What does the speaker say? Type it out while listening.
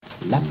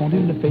La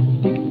pendule fait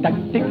tic-tac,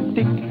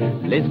 tic-tic.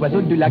 Les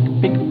oiseaux du lac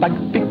pic-pac,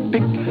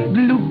 pic-pic.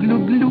 Glou,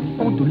 glou, glou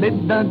font tous les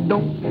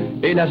dindons.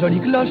 Et la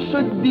jolie cloche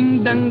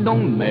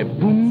ding-ding-dong. Mais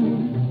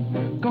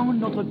boum, quand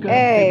notre cœur...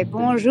 Hey,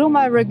 bonjour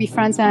my rugby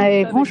friends.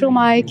 Hey, bonjour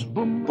Mike.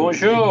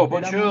 Bonjour.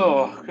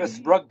 It's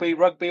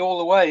rugby all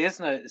the way,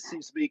 isn't it? It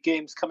seems to be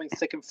games coming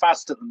thick and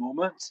fast at the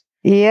moment.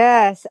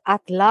 Yes,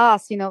 at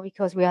last,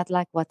 because we had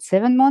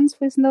 7 months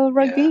with no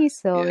rugby.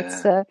 It's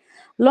a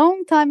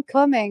long time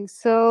coming.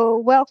 So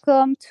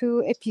welcome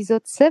to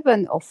episode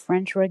 7 of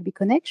French Rugby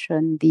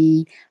Connection,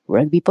 the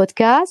rugby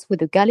podcast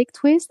with a Gaelic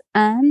twist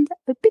and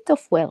a bit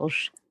of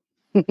Welsh.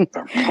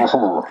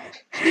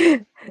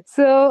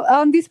 So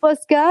on this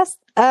podcast,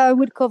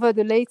 we'll cover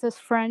the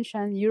latest French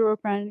and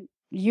European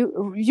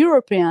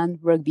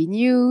rugby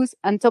news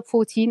and top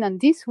 14. And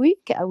this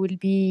week, I will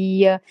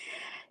be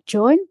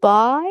joined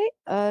by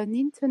an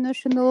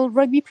international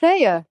rugby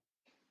player.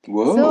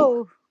 Whoa.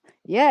 So,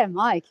 yeah,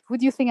 Mike, who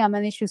do you think I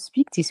managed to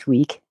speak this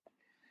week?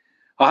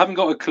 I haven't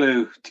got a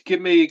clue. Give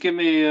me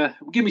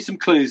some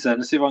clues then,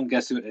 and see if I can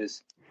guess who it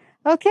is.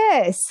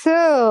 Okay,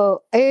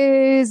 so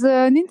he's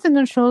an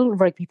international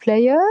rugby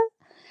player.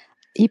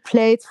 He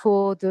played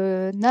for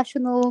the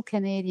national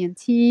Canadian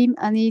team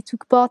and he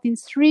took part in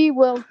 3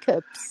 World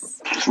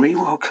Cups. 3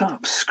 World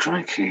Cups,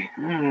 crikey.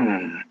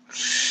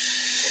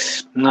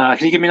 Nah,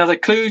 can you give me another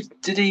clue?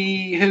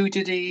 Who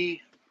did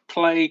he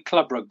play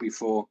club rugby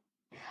for?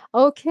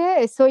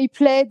 Okay, so he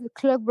played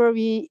club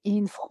rugby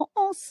in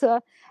France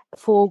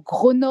for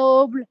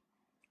Grenoble,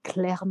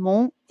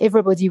 Clermont.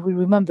 Everybody will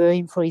remember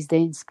him for his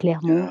days,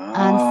 Clermont.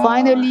 And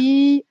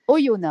finally,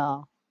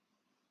 Oyonnax.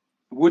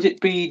 Would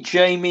it be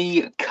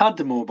Jamie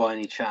Cudmore by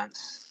any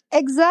chance?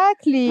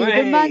 Exactly,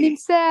 the man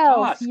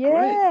himself.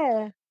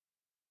 Great.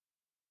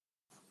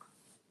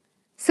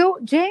 So,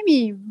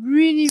 Jamie,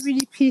 really,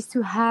 really pleased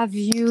to have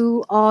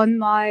you on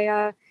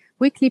my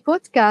weekly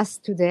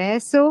podcast today.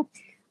 So,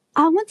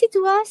 I wanted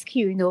to ask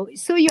you,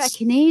 so you're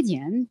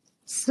Canadian.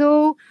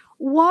 So,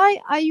 why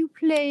are you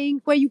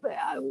playing?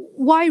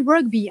 Why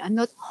rugby and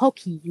not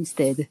hockey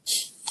instead?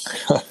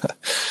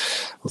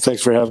 Well,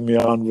 thanks for having me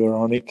on,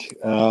 Veronique.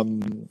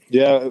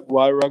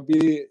 Why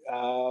rugby?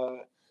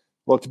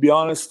 Well, to be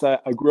honest,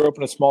 I grew up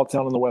in a small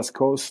town on the West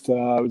Coast. It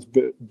was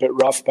a bit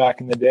rough back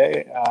in the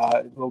day.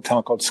 A little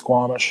town called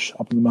Squamish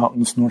up in the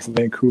mountains north of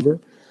Vancouver.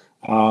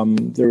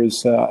 There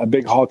was a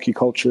big hockey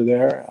culture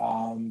there,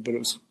 but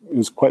it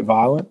was quite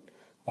violent.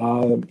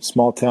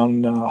 Small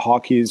town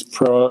hockey is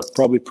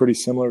probably pretty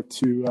similar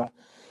to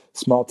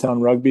small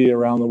town rugby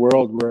around the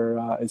world, where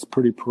it's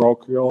pretty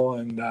parochial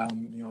and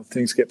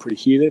things get pretty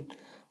heated.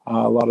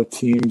 A lot of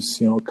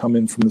teams, come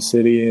in from the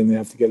city and they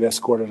have to get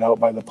escorted out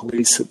by the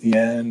police at the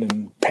end,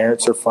 and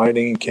parents are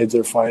fighting and kids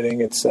are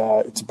fighting. It's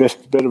a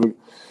bit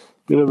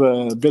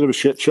of a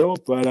shit show.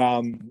 But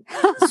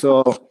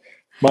so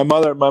my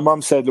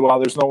mom said, "Well,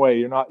 there's no way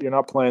you're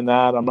not playing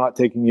that. I'm not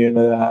taking you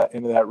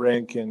into that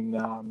rink, and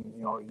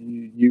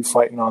you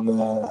fighting on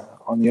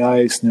the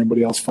ice and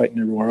everybody else fighting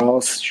everywhere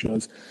else." She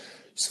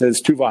said it's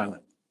too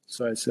violent.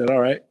 So I said, "All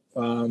right."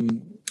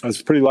 I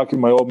was pretty lucky.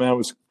 My old man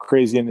was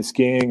crazy into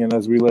skiing, and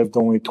as we lived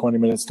only 20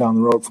 minutes down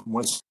the road from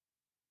West,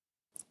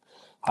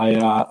 I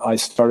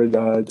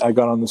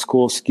got on the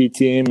school ski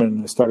team,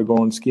 and I started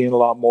going skiing a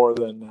lot more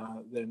than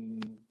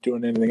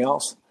doing anything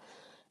else.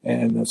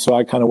 And so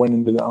I kind of went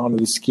onto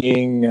the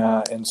skiing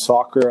and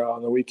soccer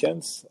on the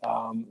weekends.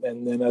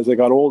 And then as I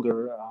got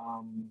older,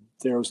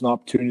 there was an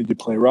opportunity to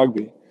play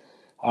rugby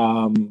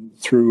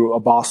through a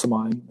boss of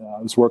mine.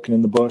 I was working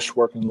in the bush,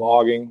 working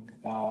logging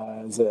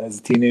as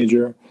a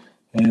teenager.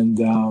 And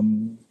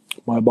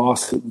my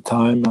boss at the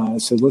time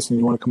said, "Listen,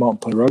 you want to come out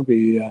and play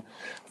rugby? I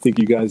think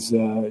you guys,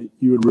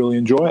 you would really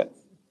enjoy it."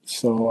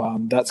 So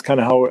that's kind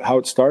of how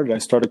it started. I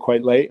started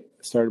quite late.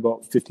 I started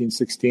about 15,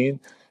 16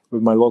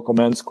 with my local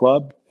men's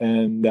club,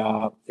 and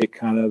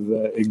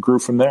it grew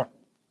from there.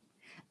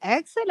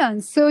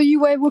 Excellent. So you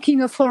were working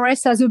in a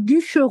forest as a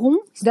bûcheron,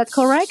 is that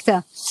correct?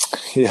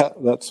 Yeah,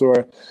 that's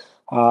where,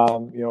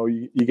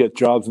 you get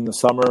jobs in the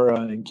summer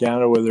in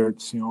Canada, whether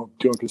it's,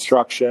 doing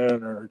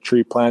construction or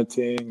tree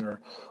planting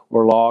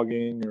or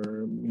logging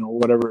or,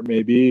 whatever it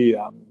may be.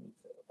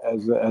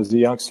 As a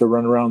youngster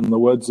running around in the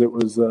woods, it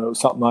was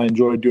something I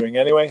enjoyed doing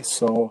anyway.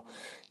 So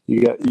you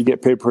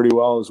get paid pretty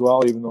well as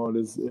well, even though it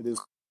is.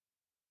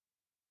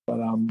 But,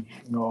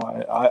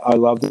 I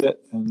loved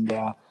it, and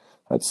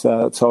that's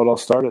how it all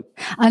started.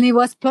 And it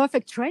was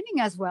perfect training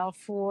as well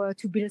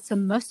to build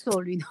some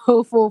muscle,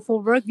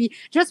 for rugby.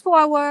 Just for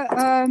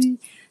our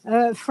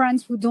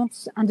friends who don't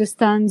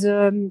understand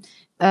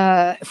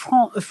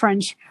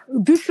French,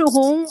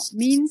 bûcheron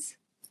means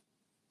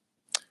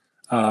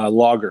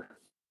logger.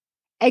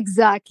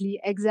 Exactly.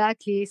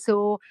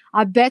 So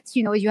I bet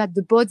you had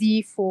the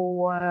body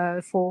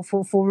for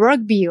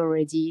rugby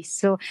already.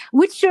 So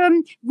which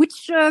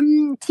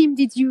team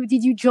did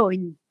you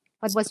join?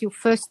 What was your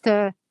first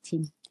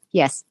team?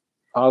 Yes.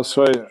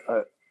 So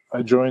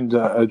I joined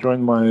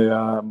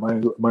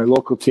my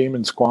local team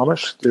in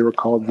Squamish. They were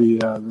called the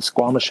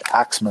Squamish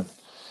Axemen,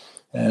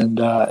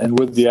 And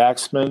with the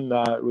Axemen,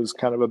 it was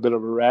kind of a bit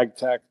of a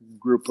ragtag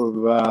group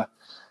of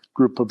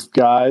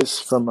guys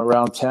from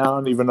around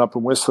town. Even up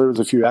in Whistler, there's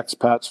a few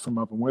expats from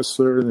up in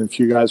Whistler, and a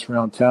few guys from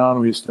around town.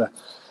 We used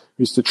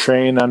to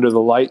train under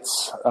the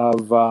lights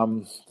of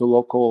the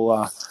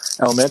local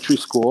elementary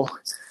school.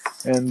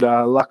 And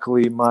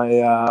luckily,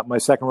 my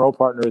second row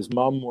partner, his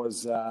mom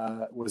was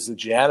the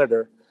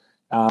janitor,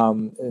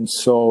 and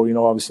so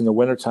obviously in the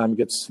wintertime it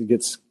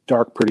gets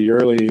dark pretty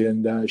early,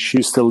 and she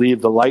used to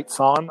leave the lights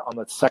on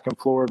the second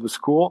floor of the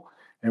school,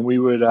 and we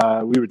would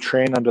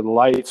train under the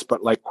lights,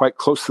 but like quite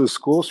close to the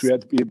school, so we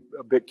had to be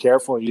a bit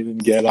careful. You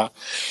didn't get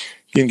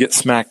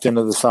smacked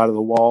into the side of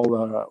the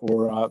wall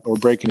or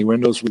break any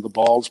windows with the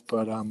balls,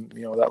 but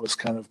that was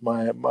kind of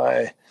my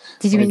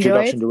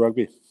introduction to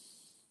rugby.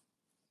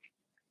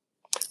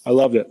 I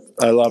loved it.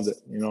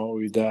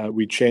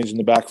 We'd change in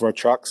the back of our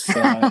trucks in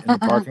the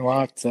parking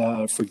lot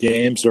for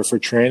games or for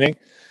training,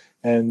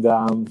 and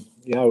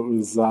it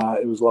was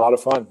a lot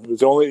of fun. It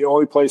was the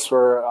only place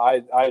where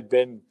I had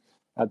been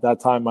at that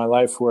time in my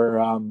life where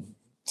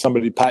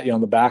somebody pat you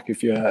on the back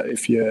if you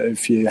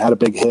had a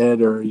big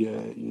hit or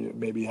you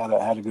maybe had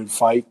a good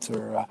fight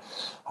or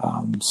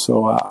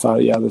so I thought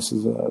this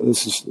is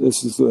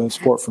the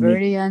sport for me.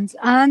 Brilliant.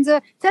 And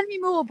tell me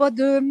more about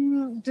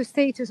the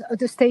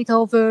state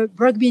of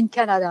rugby in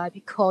Canada,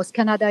 because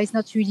Canada is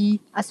not really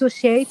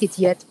associated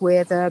yet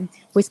with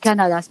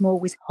Canada, it's more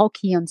with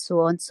hockey and so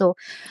on. So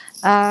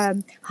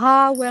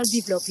how well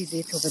developed is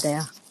it over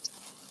there?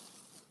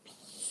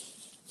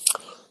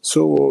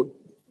 So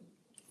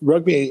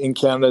rugby in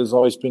Canada has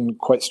always been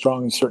quite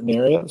strong in certain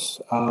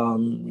areas.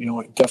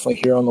 Definitely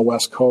here on the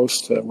West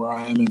Coast, where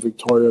I am in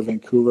Victoria,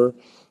 Vancouver,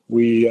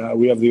 we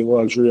have the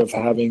luxury of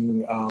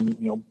having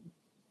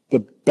the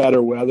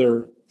better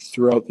weather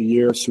throughout the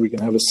year, so we can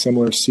have a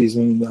similar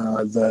season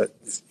as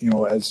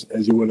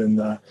you would in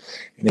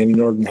any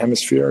northern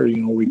hemisphere.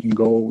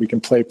 We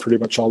can play pretty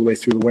much all the way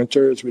through the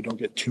winters. We don't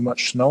get too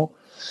much snow.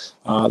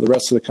 The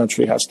rest of the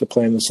country has to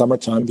play in the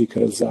summertime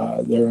because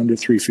they're under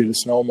 3 feet of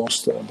snow about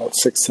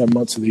 6-7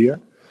 months of the year.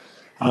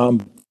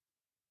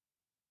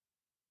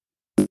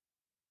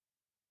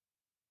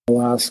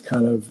 Last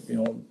kind of,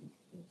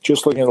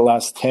 just looking at the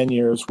last 10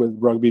 years with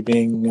rugby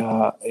being,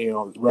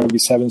 rugby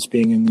sevens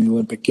being in the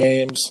Olympic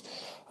Games,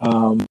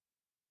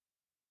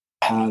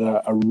 had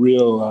a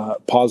real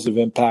positive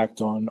impact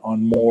on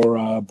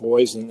more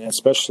boys and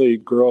especially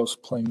girls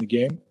playing the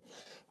game.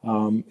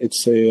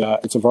 It's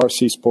a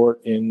varsity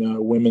sport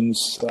in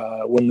women's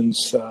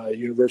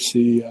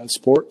university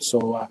sport,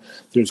 so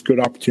there's good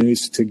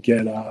opportunities to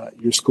get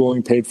your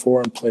schooling paid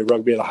for and play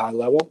rugby at a high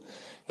level.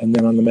 And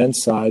then on the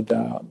men's side,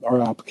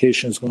 our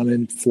application has gone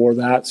in for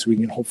that, so we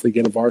can hopefully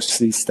get a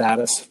varsity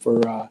status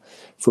for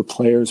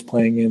players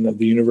playing in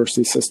the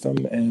university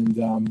system.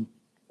 And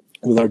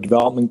with our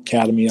development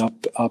academy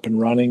up and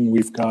running,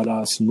 we've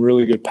got some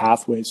really good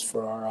pathways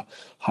for our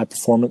high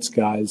performance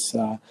guys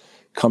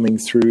coming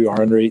through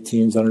our under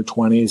 18s, under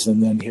 20s,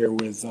 and then here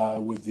with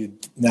the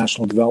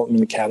National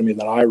Development Academy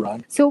that I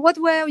run. So what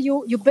were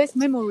your best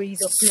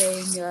memories of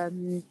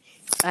playing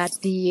at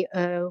the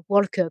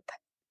World Cup?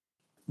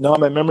 No,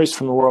 my memories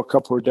from the World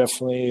Cup were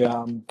definitely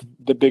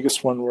the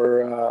biggest one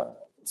were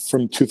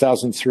from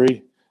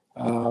 2003,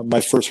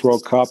 my first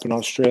World Cup in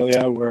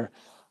Australia, where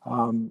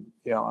I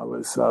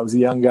was a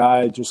young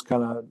guy, just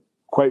kind of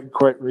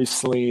quite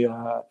recently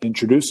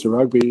introduced to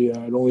rugby.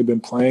 I'd only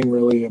been playing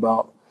really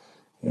about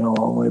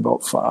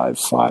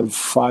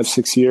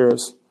 5-6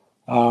 years.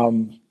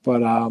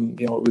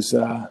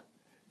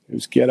 It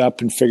was get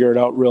up and figure it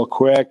out real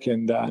quick.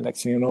 And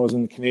next thing you know, I was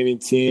in the Canadian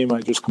team. I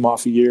just come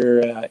off a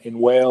year in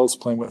Wales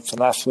playing with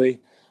Llanelli,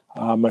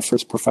 my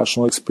first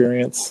professional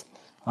experience.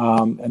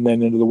 And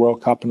then into the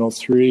World Cup in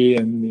 2003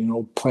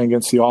 and, playing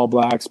against the All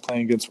Blacks,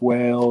 playing against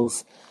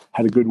Wales,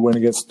 had a good win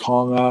against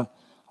Tonga.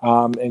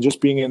 And just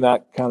being in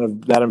that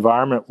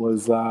environment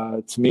was,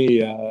 to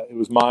me, it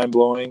was mind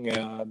blowing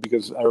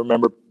because I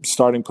remember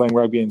starting playing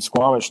rugby in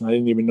Squamish and I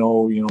didn't even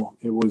know,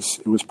 it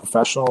was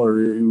professional or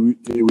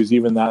it was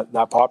even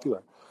that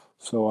popular.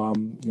 So,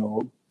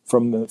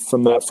 from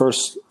that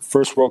first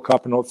World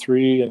Cup in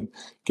 2003 and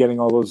getting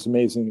all those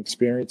amazing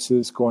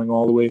experiences, going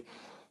all the way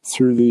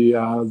through the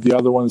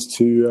other ones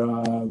to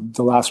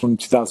the last one in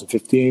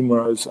 2015,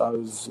 where I was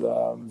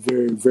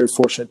very, very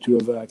fortunate to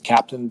have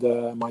captained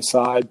my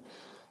side.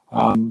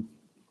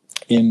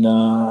 In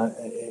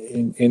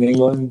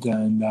England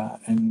and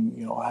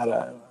had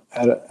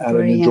an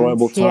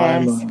enjoyable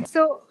time. Yes.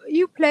 So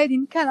you played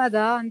in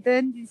Canada and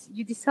then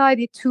you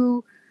decided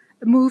to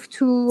move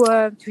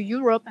to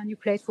Europe and you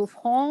played for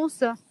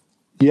France.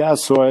 Yeah,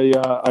 so I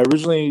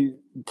originally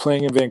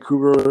playing in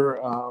Vancouver.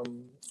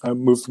 I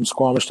moved from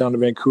Squamish down to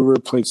Vancouver,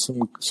 played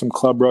some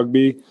club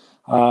rugby.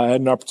 I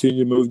had an opportunity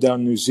to move down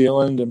to New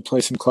Zealand and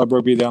play some club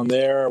rugby down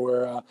there,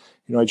 where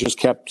I just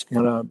kept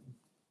kind of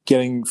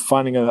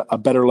finding a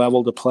better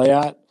level to play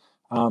at,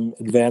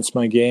 advance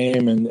my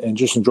game and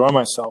just enjoy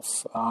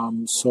myself.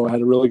 So I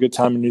had a really good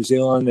time in New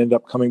Zealand, ended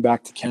up coming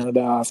back to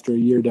Canada after a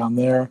year down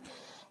there.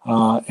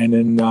 and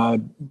then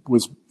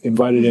was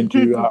invited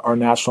into our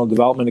National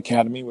Development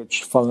Academy,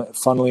 which,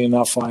 funnily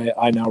enough,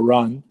 I now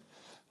run.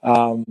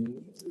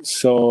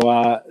 So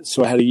I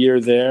had a year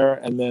there,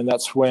 and then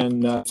that's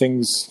when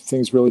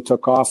things really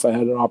took off. I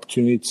had an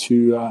opportunity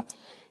to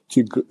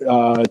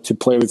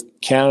play with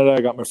Canada.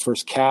 I got my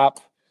first cap,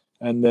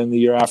 and then the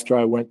year after,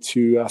 I went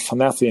to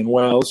Llanelli in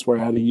Wales, where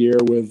I had a year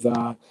with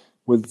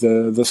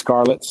the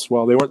Scarlets.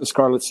 Well, they weren't the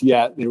Scarlets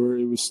yet; it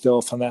was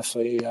still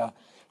Llanelli,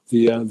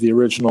 the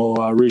original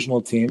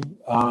regional team,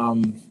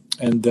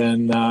 and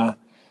then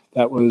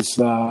that was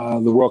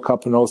the World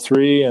Cup in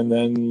 2003, and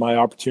then my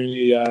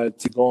opportunity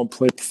to go and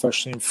play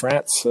professionally in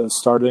France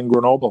started in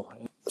Grenoble.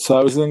 So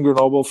I was in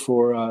Grenoble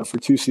for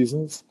 2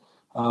 seasons.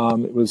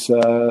 It was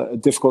a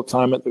difficult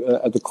time at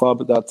the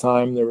club at that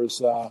time. There was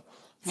a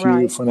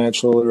few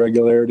financial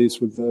irregularities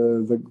with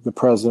the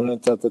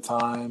president at the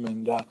time,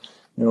 and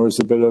there was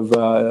a bit of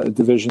a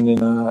division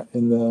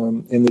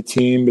in the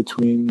team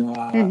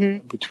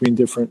between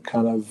different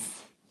kind of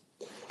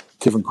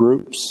different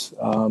groups.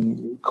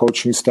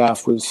 Coaching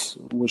staff was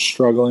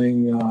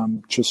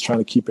struggling, just trying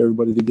to keep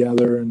everybody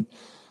together, and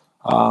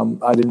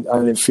I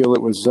didn't feel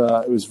it was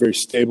a very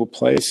stable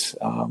place.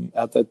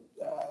 At that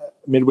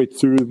midway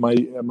through my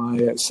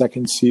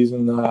second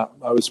season,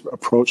 I was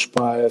approached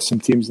by some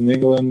teams in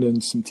England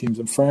and some teams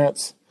in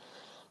France,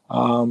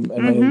 and I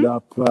ended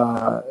up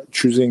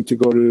choosing to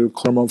go to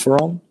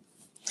Clermont-Ferrand.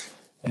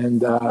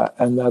 And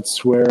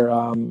that's where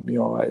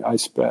I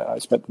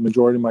spent the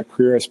majority of my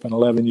career. I spent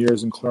 11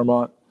 years in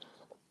Clermont.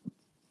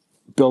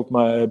 Built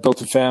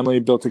a family,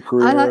 built a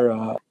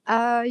career.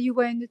 You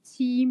were in a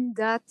team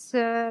that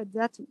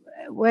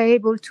were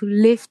able to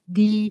lift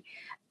the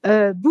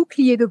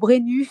Bouclier de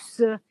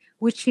Brennus,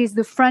 which is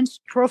the French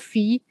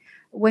trophy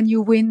when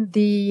you win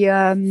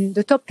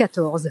the top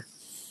 14.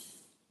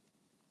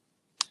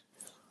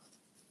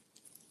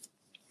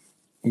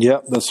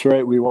 Yeah, that's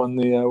right. We won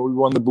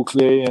the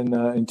Bouclier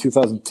in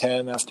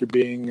 2010 after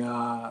being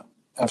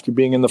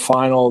in the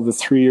final the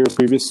 3 years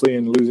previously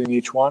and losing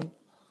each one.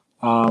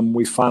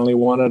 We finally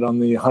won it on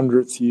the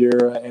 100th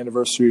year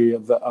anniversary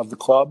of the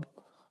club.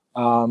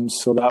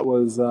 So that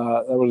was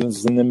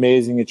an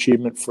amazing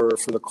achievement for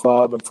the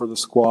club and for the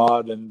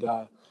squad, and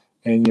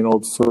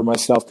for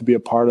myself to be a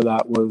part of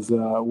that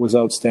was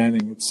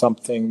outstanding. It's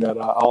something that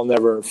I'll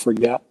never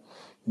forget.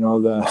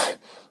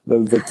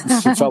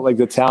 It felt like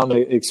the town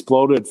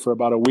exploded for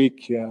about a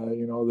week. There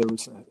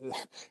was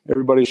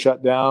everybody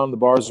shut down, the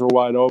bars were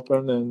wide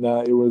open, and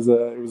it was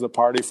a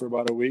party for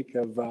about a week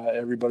of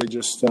everybody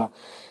just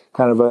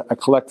kind of a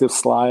collective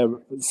sigh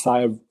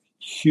of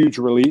huge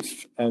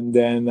relief, and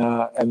then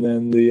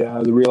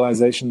the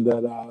realization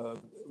that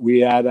we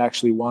had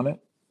actually won it.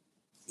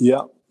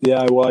 Yeah.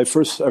 Well, I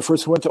first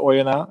went to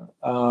Oyonnax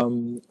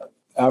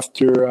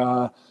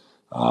after.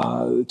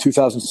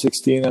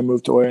 2016, I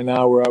moved to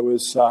Oyonnax, where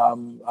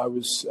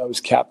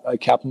I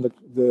captained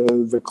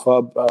the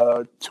club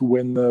to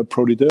win the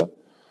Pro D2.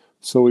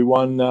 So we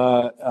won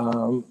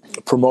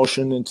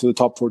promotion into the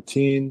top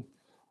 14.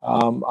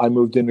 I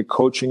moved into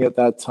coaching at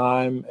that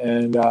time,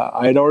 and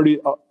I had already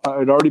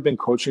been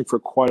coaching for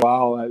quite a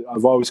while.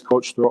 I've always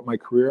coached throughout my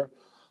career.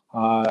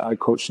 I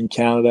coached in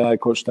Canada. I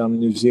coached down in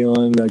New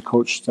Zealand. I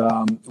coached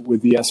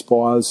with the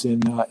Espoirs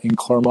in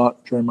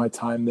Clermont during my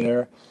time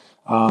there.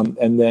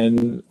 And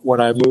then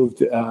when I moved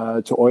to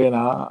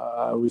Oyonnax,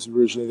 I was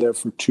originally there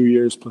for 2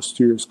 years plus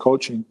 2 years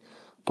coaching.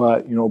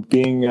 But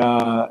being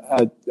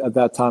at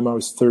that time, I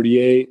was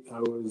 38. I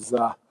was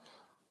I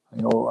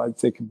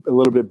think a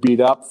little bit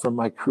beat up from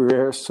my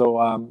career. So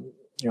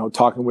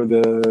talking with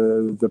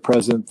the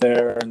president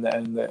there and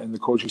the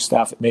coaching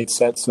staff, it made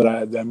sense that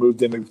I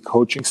moved into the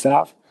coaching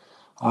staff.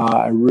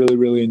 I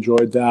really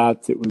enjoyed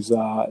that. It was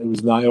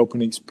an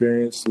eye-opening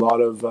experience. A lot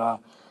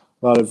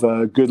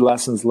of good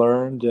lessons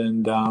learned,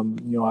 and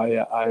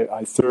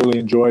I thoroughly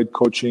enjoyed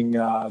coaching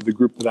the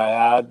group that I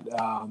had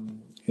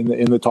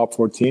in the top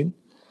 14.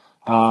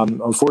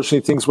 Unfortunately,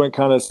 things went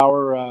kind of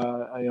sour.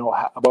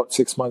 About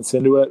 6 months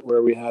into it,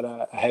 where we had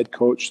a head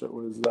coach that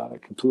was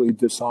completely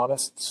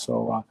dishonest.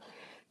 So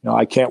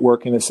I can't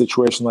work in a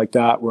situation like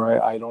that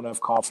where I don't have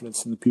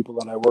confidence in the people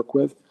that I work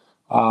with.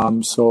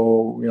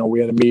 So we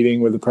had a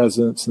meeting with the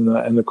presidents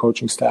and the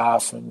coaching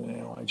staff, and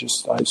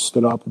I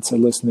stood up and said,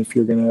 "Listen, if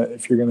you're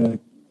gonna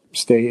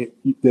stay,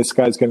 this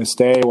guy's gonna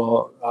stay.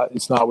 Well,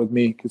 it's not with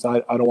me, because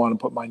I don't want to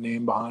put my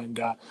name behind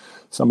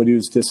somebody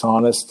who's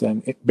dishonest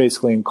and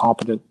basically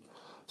incompetent."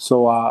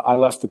 So I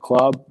left the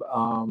club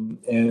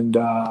and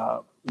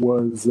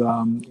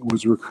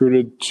was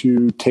recruited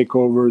to take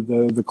over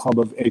the club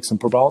of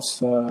Aix-en-Provence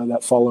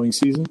that following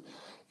season.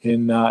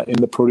 In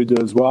the Pro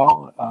D2 as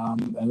well,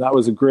 and that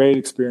was a great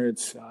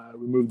experience.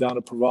 We moved down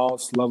to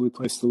Provence, lovely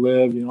place to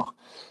live.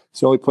 It's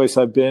the only place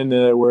I've been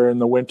where in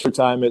the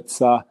wintertime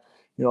it's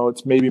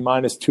it's maybe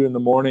 -2 in the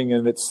morning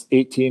and it's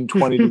 18,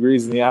 20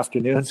 degrees in the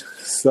afternoon.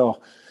 So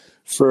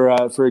for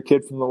a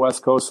kid from the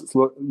West Coast, it's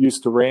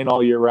used to rain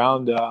all year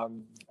round.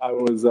 I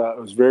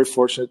was very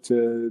fortunate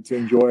to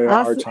enjoy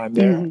our time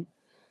there.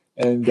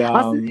 And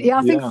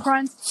I think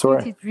France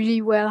did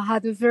really well.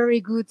 Had a very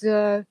good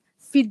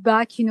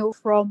feedback,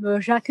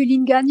 from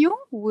Jacqueline Gagnon,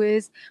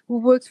 who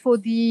works for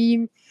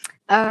the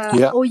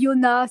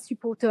Oyonnax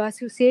Supporter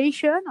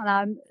Association, and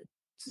I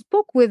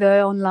spoke with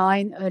her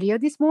online earlier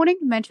this morning,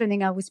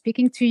 mentioning I was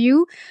speaking to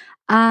you.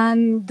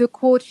 And the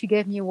quote she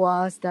gave me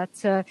was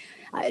that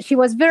she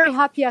was very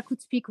happy I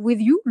could speak with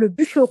you, Le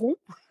Bûcheron.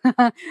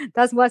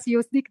 That was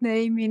your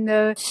nickname in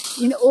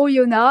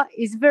Oyonnax.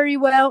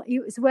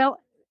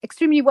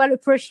 Extremely well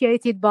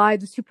appreciated by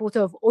the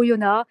supporter of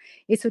Oyonnax.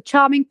 It's a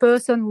charming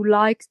person who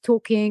likes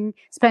talking,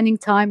 spending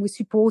time with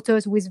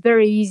supporters, who is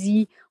very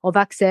easy of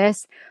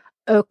access.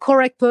 A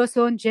correct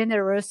person,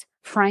 generous,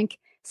 frank.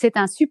 C'est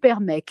un super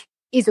mec.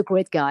 He's a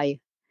great guy.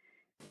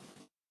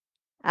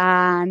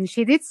 And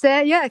she did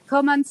say,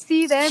 come and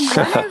see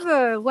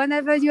them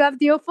whenever you have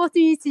the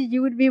opportunity,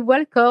 you will be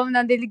welcome,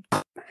 and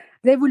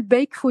they will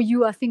bake for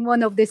you, I think,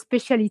 one of their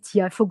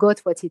specialty. I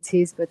forgot what it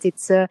is, but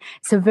it's a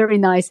very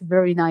nice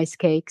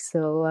cake.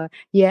 So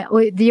the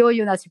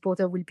Oyonnax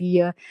supporter will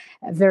be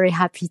very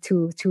happy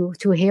to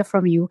hear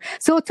from you.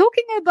 So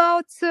talking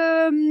about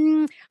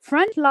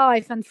French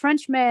life and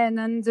Frenchmen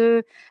and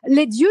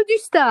Les Dieux du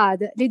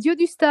Stade. Les Dieux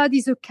du Stade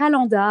is a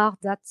calendar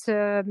that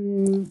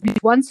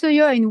once a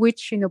year in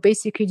which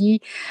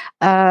basically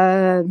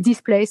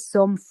displays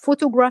some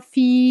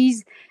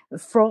photographies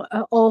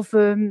of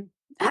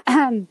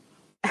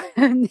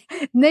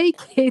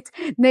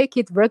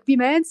naked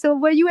rugbymen. So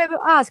were you ever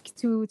asked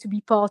to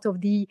be part of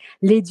the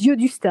Les Dieux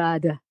du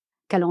Stade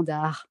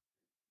calendar?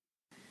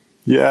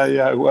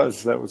 Yeah, it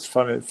was. That was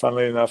funny.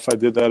 Funnily enough, I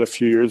did that a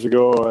few years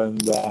ago,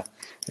 and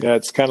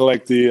it's kind of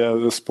like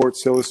the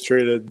Sports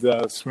Illustrated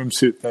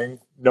swimsuit thing.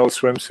 No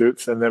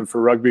swimsuits, and then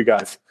for rugby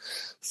guys.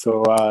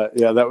 So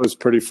that was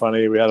pretty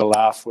funny. We had a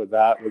laugh with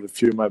that with a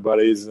few of my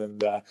buddies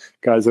and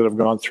guys that have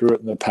gone through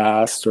it in the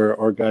past,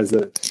 or guys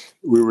that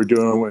we were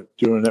doing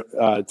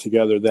it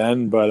together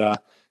then. But I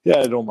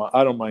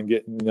don't mind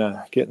getting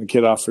the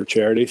kid off for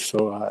charity.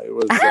 So it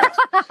was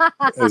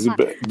a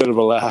bit of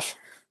a laugh.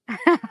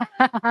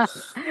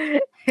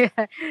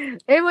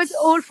 It was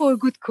all for a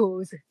good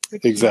cause.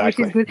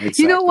 Exactly. Which is good.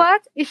 Exactly. You know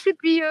what? It should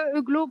be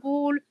a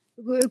global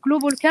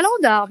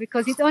calendar,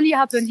 because it only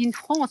happened in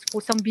France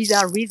for some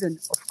bizarre reason,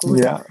 of course.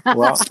 Yeah,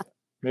 well,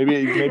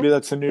 maybe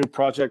that's a new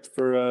project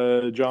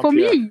for Jean-Pierre. For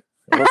me.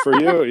 Or for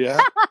you, yeah.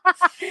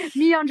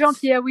 Me and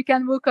Jean-Pierre, we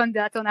can work on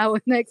that on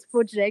our next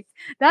project.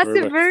 That's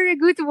Perfect. A very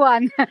good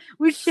one.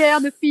 We'll share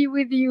the fee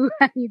with you,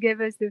 and you gave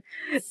us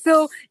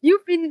So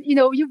you've been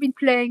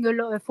playing a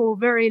lot for a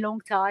very long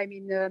time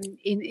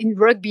in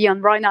rugby,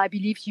 and right now I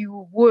believe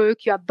you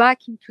are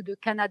back into the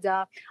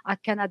Canada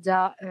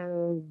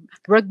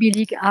Rugby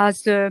League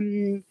as.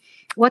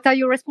 What are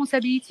your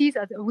responsibilities?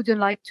 I wouldn't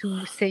like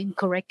to say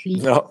incorrectly.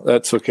 No,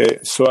 that's okay.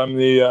 So I'm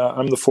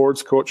the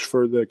forwards coach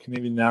for the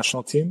Canadian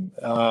national team,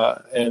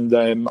 and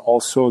I'm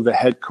also the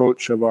head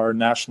coach of our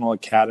national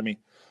academy.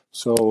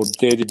 So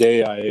day to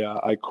day,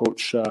 I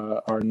coach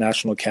our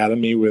national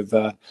academy with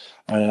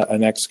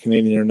an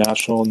ex-Canadian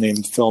international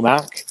named Phil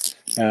Mack,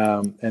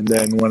 and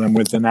then when I'm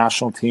with the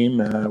national team,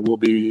 we'll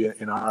be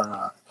in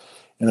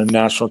a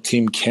national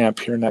team camp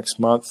here next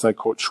month. I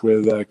coach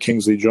with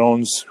Kingsley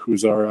Jones,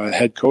 who's our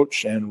head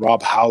coach, and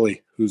Rob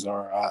Howley, who's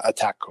our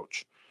attack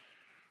coach.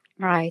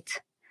 Right.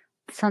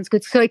 Sounds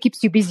good. So it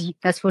keeps you busy,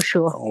 that's for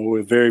sure. Oh,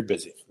 we're very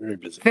busy. Very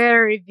busy.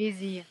 Very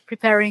busy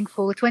preparing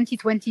for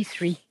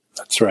 2023.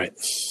 That's right.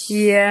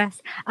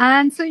 Yes.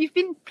 And so you've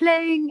been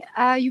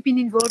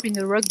involved in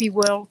the rugby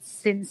world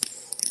since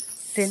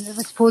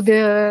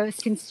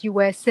you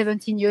were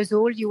 17 years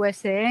old, you were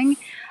saying.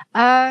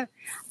 What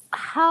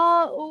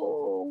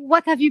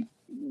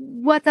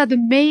are the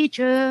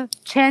major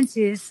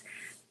changes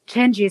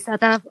that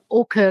have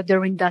occurred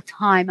during that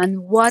time,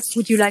 and what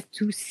would you like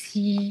to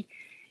see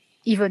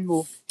even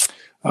more?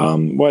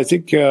 Well, I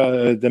think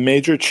the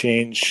major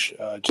change,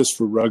 just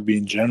for rugby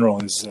in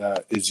general, is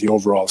the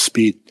overall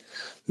speed.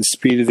 The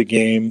speed of the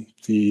game,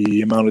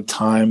 the amount of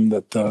time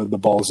that the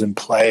ball's in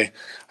play,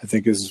 I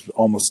think is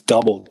almost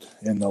doubled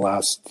in the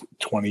last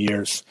 20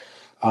 years.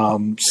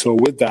 So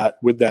with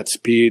that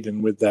speed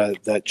and with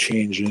that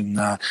change in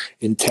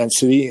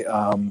intensity,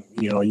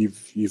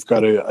 you've got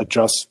to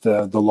adjust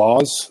the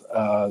laws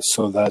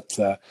so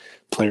that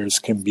players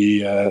can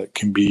be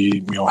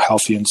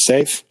healthy and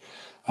safe.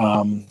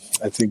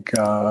 I think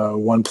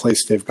one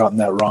place they've gotten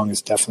that wrong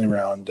is definitely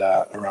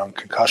around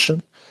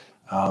concussion.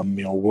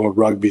 World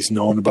Rugby's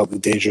known about the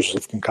dangers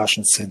of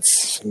concussion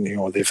since,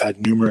 they've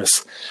had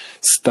numerous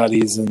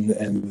studies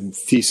and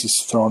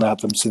theses thrown at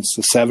them since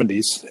the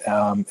 70s.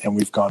 And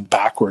we've gone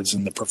backwards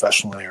in the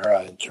professional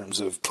era in terms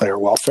of player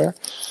welfare.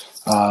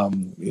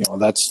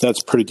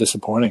 That's pretty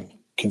disappointing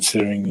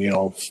considering,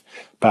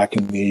 back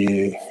in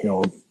the,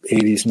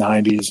 80s,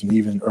 90s, and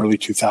even early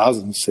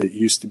 2000s, it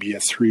used to be a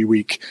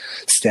 3-week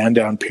stand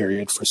down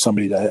period for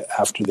somebody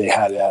after they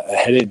had a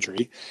head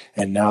injury,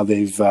 and now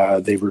they've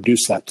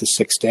reduced that to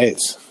 6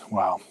 days.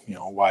 Wow,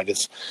 why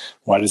does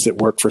it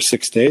work for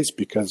 6 days?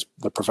 Because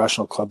the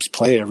professional clubs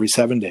play every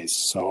 7 days.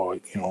 So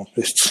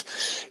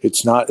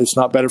it's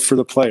not better for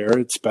the player;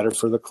 it's better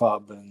for the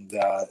club, and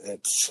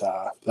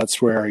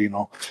that's where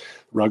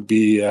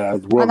rugby,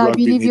 world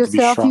rugby needs to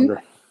be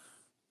stronger.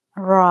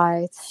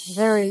 Right,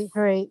 very,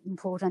 very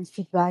important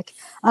feedback.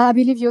 I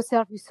believe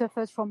yourself you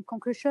suffered from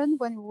concussion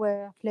when you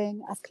were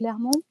playing at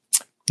Clermont.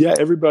 Yeah,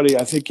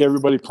 I think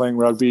everybody playing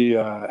rugby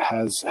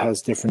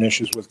has different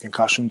issues with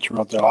concussion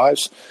throughout their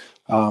lives.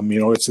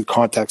 It's a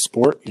contact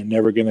sport. You're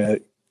never going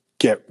to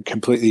get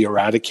completely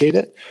eradicate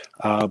it,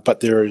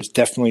 but there is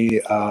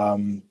definitely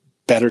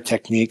better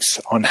techniques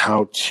on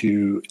how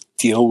to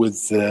deal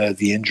with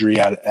the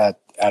injury at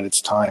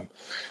its time.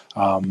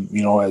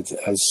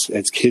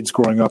 As kids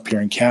growing up here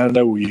in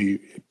Canada, we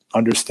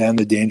understand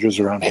the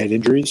dangers around head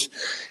injuries,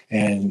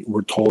 and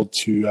we're told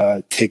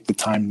to take the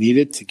time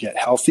needed to get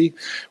healthy.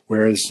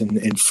 Whereas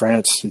in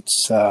France,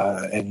 it's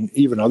and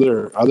even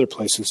other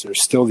places,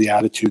 there's still the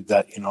attitude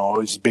that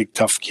he's a big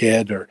tough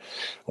kid,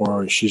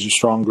 or she's a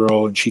strong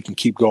girl and she can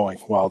keep going.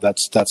 Well,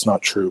 that's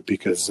not true,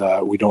 because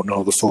we don't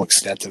know the full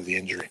extent of the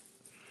injury.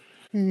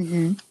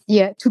 Mm-hmm.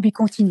 Yeah, to be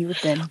continued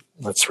then.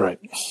 That's right.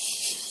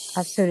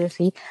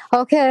 Absolutely.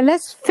 Okay,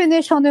 let's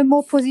finish on a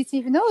more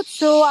positive note.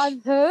 So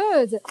I've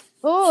heard,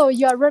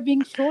 you are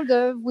rubbing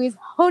shoulders with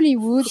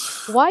Hollywood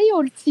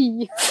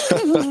royalty.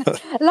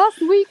 Last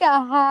week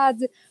I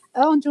had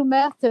Andrew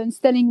Mertens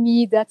telling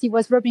me that he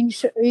was rubbing,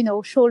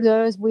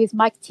 shoulders with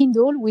Mike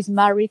Tyndall, who is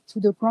married to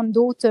the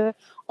granddaughter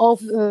of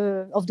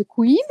the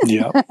Queen.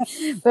 Yeah.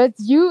 But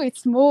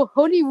it's more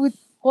Hollywood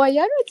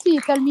royalty.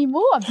 Tell me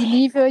more. I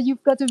believe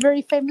you've got a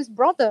very famous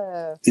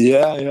brother.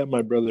 Yeah,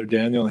 my brother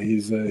Daniel.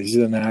 He's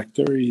an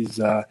actor. He's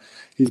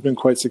been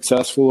quite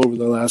successful over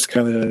the last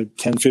kind of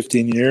 10,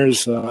 15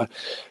 years,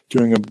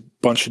 doing a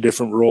bunch of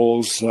different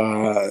roles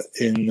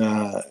in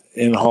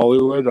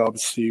Hollywood.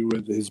 Obviously,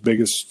 with his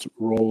biggest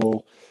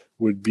role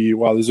would be,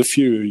 there's a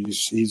few.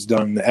 He's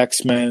done the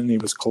X-Men. He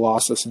was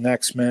Colossus in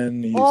X-Men.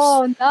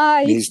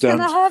 Nice. He's done...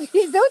 Can I have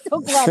his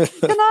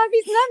autograph? Can I have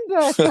his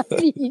number,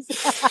 please?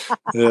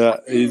 Yeah,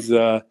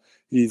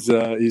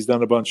 he's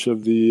done a bunch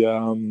of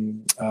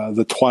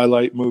the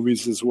Twilight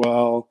movies as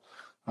well.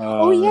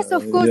 Yes,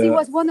 of course. He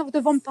was one of the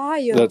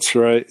vampires. That's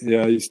right.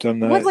 Yeah, he's done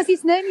that. What was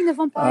his name in the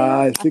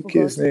vampire? I think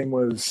his name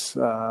was,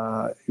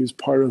 he was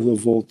part of the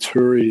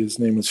Volturi. His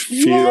name was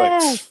Felix.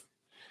 Yes.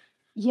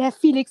 Yeah,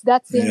 Felix,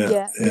 that's him.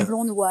 Yeah, the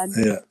blonde one.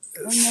 Yeah.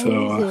 Amazing.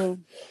 So,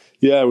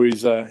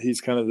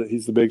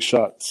 he's the big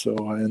shot.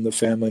 So in the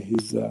family,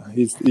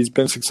 he's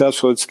been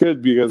successful. It's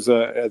good because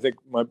I think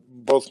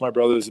both my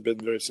brothers have been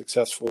very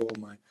successful.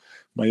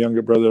 My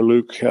younger brother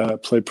Luke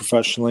played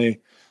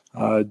professionally.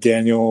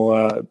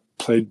 Daniel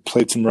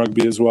played some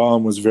rugby as well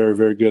and was very,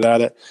 very good at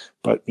it.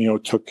 But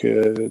took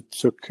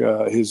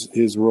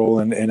his role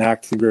in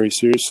acting very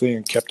seriously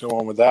and kept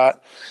on with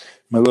that.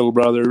 My little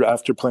brother,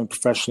 after playing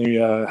professionally,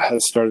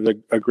 has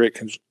started a great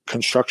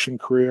construction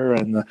career,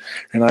 and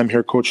I'm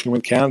here coaching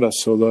with Canada.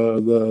 So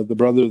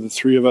the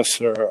three of us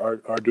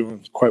are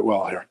doing quite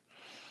well here.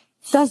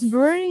 That's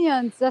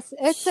brilliant. That's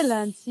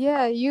excellent.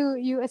 Yeah,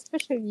 you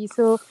especially.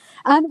 So,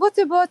 and what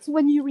about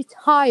when you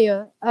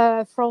retire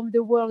from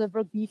the world of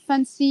rugby?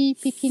 Fancy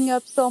picking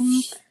up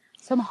some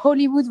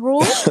Hollywood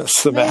roles?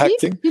 Some maybe?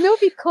 Acting?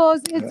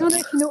 Because I don't know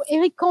if you know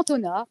Eric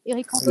Cantona.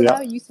 Eric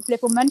Cantona used to play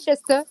for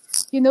Manchester.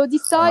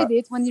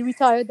 Decided when he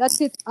retired,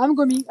 that's it. I'm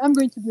going to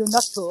be an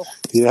actor.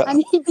 Yeah.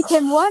 And he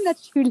became one.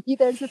 Actually,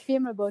 there's a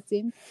film about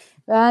him,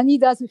 and he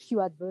does a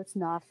few adverts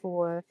now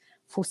for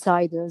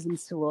ciders and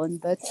so on.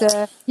 But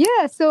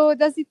so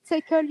does it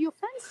tickle your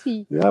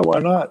fancy? Yeah, why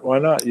not?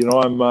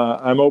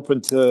 I'm open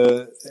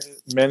to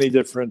many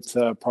different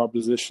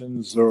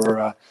propositions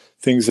or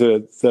things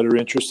that are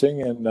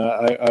interesting, and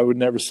I would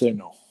never say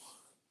no.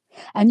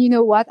 And you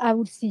know what? I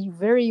would see you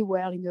very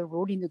well in a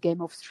role in the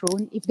Game of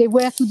Thrones. If they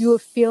were to do a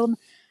film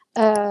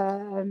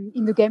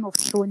in the Game of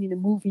Thrones, in the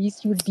movies,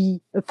 you'd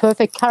be a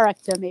perfect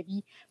character,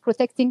 maybe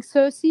protecting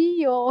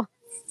Cersei or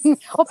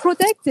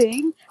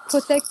protecting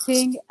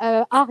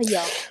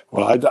Arya.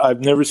 Well,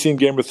 I've never seen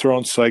Game of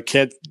Thrones, so I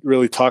can't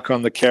really talk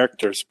on the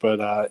characters. But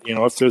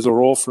if there's a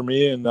role for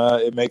me and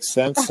it makes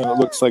sense and it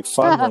looks like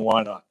fun, then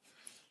why not?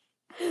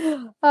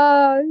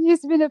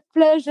 It's been a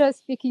pleasure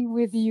speaking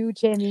with you,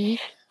 Jamie.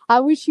 I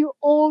wish you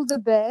all the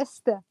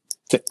best.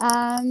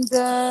 And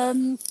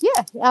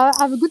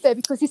have a good day,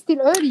 because it's still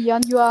early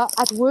and you are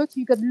at work.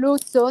 You got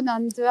loads on,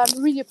 and I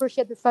really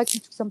appreciate the fact you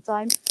took some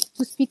time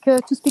to speak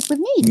with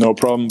me. No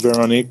problem,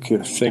 Veronique.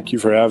 Thank you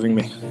for having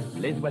me.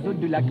 Les oiseaux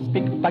du lac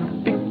pic pac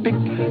pic pic,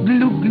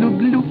 glou glou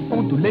glou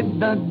font tous les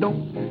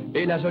dindons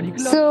et la jolie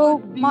cloche.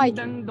 So, Mike,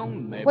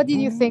 what did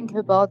you think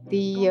about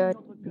the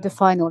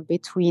final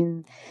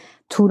between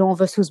Toulon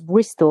versus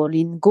Bristol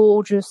in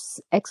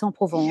gorgeous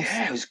Aix-en-Provence?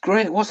 Yeah, it was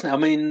great, wasn't it? I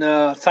mean,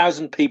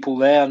 1,000 people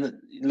there, and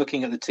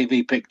looking at the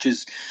TV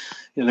pictures,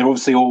 they're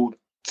obviously all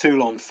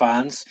Toulon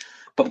fans.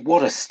 But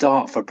what a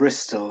start for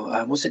Bristol.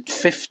 Was it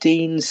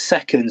 15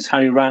 seconds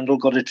Harry Randall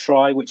got a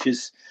try, which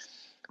is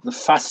the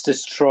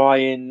fastest try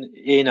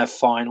in a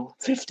final?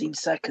 15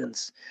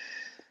 seconds.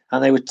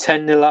 And they were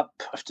 10-0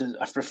 up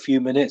after a few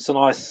minutes. And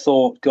I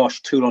thought,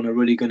 gosh, Toulon are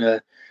really going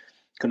to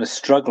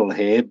struggle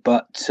here.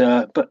 But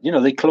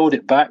they clawed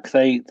it back.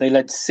 They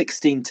led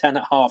 16-10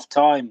 at half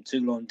time,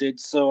 Toulon did.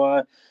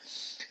 So,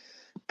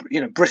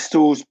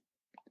 Bristol's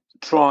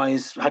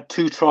had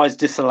 2 tries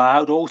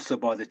disallowed also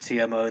by the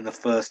TMO in the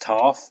first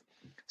half.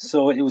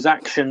 So it was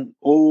action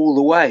all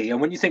the way. And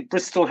when you think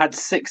Bristol had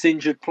 6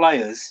 injured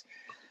players,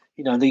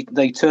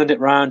 they turned it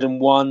round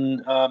and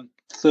won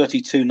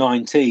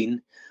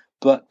 32-19.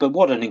 But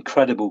what an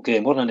incredible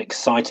game, what an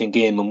exciting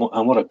game, and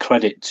what a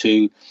credit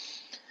to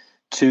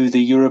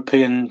the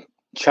European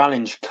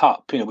Challenge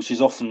Cup, which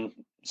is often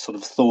sort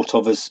of thought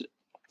of as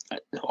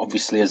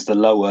obviously as the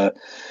lower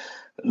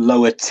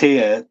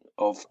tier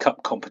of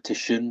cup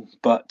competition,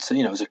 but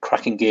it was a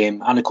cracking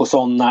game. And of course,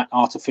 on that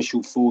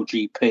artificial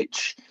 4G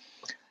pitch,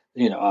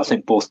 I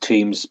think both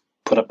teams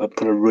put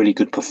a really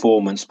good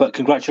performance. But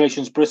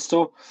congratulations,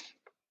 Bristol.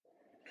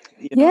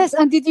 Yes,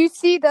 and did you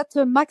see that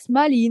Max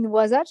Malin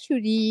was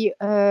actually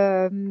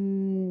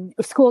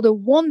scored a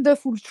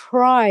wonderful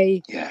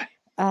try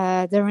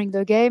during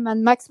the game?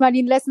 And Max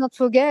Malin, let's not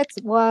forget,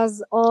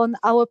 was on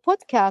our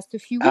podcast a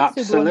few weeks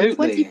ago, on the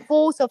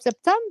 24th of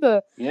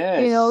September.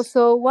 Yes.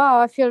 So wow,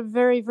 I feel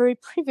very, very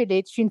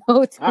privileged, to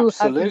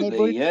have been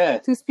able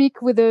to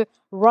speak with a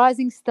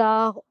rising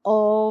star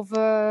of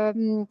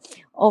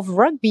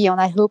rugby, and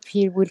I hope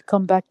he will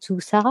come back to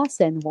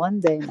Saracen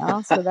one day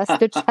now. So that's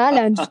the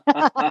challenge.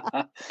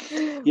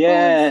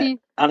 Yeah,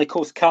 and of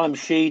course Callum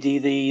Sheedy,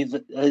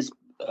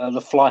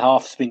 the fly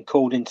half's been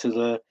called into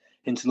the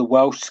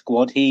Welsh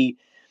squad. He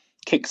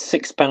kicked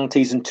 6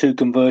 penalties and 2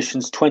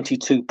 conversions,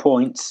 22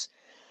 points,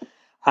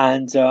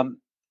 and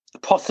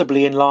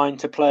possibly in line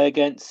to play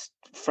against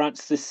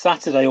France this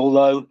Saturday.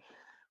 Although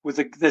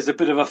there's a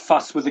bit of a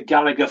fuss with the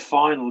Gallagher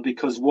final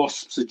because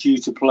Wasps are due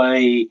to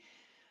play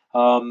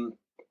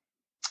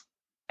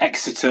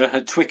Exeter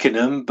at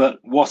Twickenham,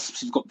 but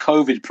Wasps have got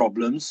COVID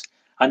problems,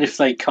 and if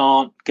they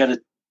can't get a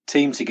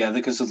team together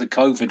because of the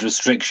COVID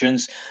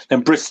restrictions,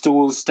 then Bristol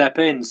will step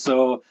in.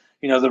 So,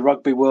 the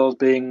rugby world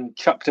being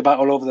chucked about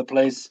all over the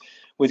place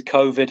with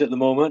COVID at the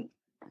moment.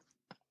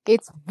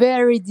 It's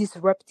very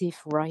disruptive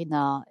right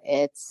now.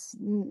 It's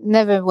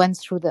never went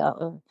through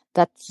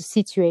that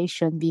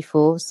situation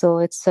before. So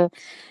it's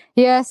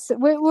yes,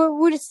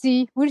 we'll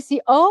see. We'll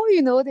see. Oh,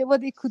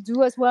 what they could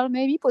do as well,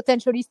 maybe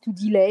potentially is to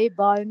delay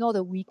by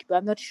another week, but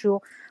I'm not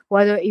sure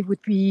whether it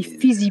would be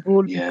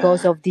feasible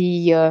because of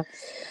the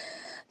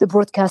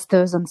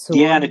broadcasters and so on.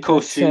 Yeah, and of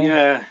course,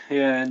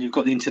 and you've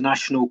got the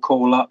international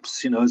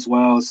call-ups, as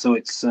well. So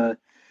it's, I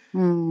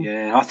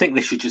think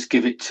they should just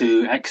give it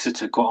to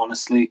Exeter, quite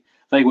honestly.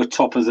 They were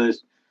top of the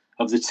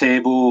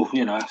table,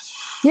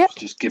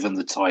 just give them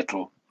the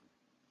title.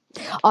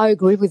 I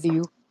agree with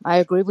you.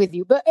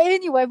 But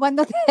anyway, we're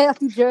not there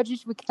to judge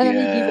it. We can only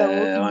give our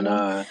opinion. I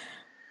know.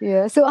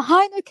 Yeah, so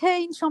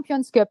Heineken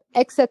Champions Cup,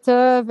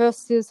 Exeter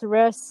versus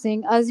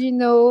Racing. As you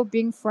know,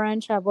 being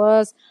French, I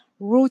was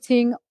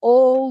rooting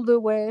all the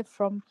way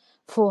for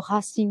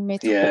Racing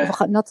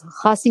not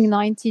Racing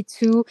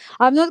 92.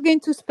 I'm not going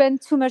to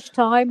spend too much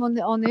time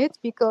on it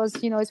because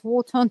it's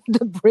water on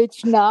the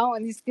bridge now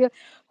and it's still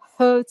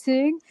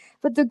hurting.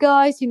 But the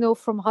guys,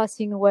 from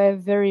Racing were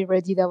very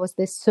ready. That was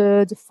their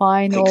 3rd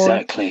final.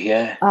 Exactly,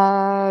 yeah.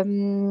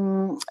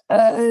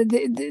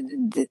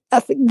 I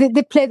think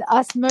they played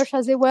as much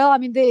as they were. I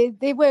mean,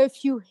 there were a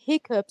few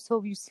hiccups,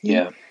 obviously.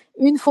 Yeah.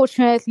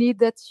 Unfortunately,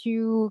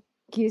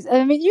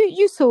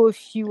 you saw a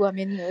few. I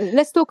mean,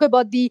 let's talk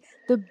about the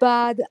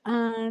bad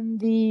and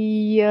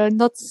the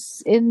not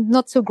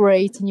so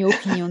great, in your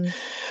opinion.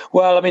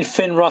 Well, I mean,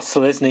 Finn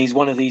Russell, isn't he? He's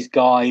one of these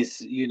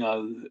guys,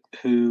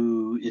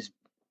 who is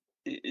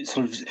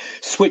sort of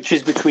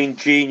switches between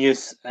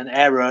genius and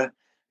error,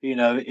 in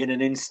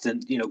an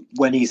instant.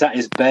 When he's at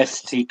his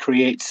best, he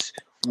creates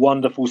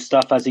wonderful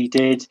stuff, as he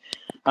did.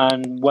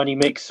 And when he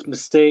makes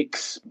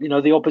mistakes,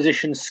 the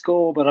opposition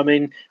score. But I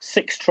mean,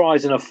 6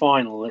 tries in a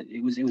final.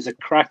 It was a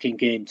cracking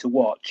game to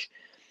watch.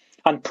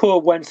 And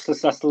poor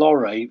Wenceslas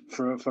Lorre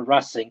for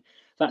Racing,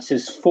 that's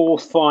his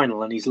 4th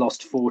final, and he's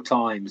lost 4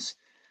 times.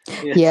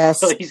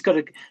 Yes, so he's got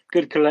a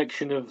good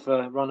collection of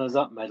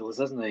runners-up medals,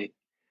 hasn't he?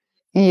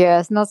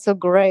 Yes, not so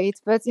great.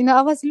 But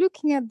I was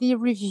looking at the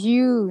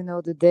review,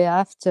 the day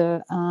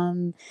after,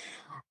 and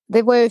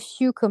there were a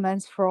few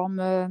comments from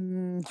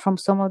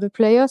some of the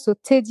players. So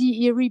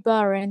Teddy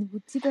Iribarren, who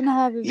didn't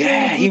have a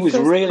very good he was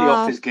first really half.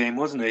 off his game,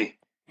 wasn't he?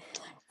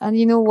 And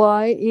you know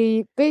why?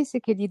 He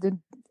basically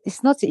didn't.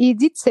 It's not. He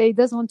did say he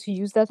doesn't want to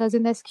use that as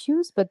an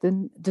excuse, but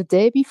the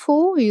day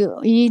before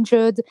he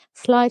injured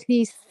slightly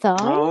his thigh.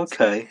 Oh,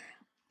 okay.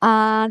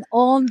 And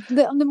on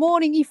the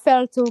morning he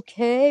felt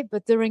okay,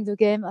 but during the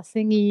game I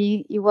think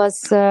he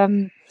was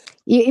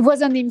he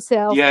wasn't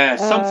himself. Yeah,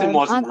 something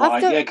wasn't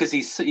right. Because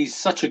he's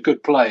such a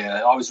good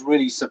player. I was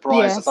really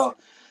surprised. Yes.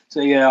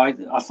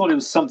 I thought it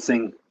was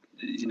something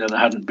that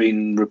hadn't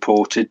been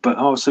reported.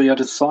 But so he had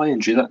a thigh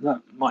injury.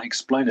 That might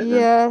explain it.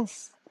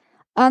 Yes.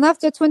 And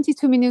after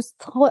 22 minutes,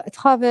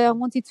 Travers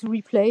wanted to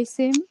replace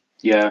him.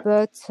 Yeah.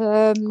 But,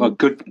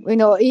 good.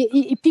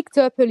 He picked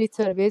up a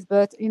little bit.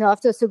 But,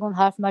 after the second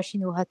half,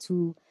 Machino had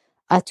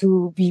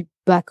to be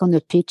back on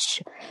the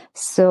pitch.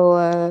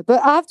 So,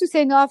 but I have to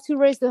say, I have to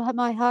raise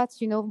my hat,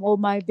 or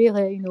my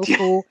beret,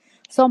 for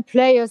some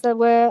players that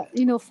were,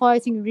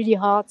 fighting really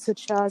hard,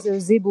 such as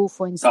Zebo,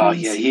 for instance. Oh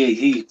yeah,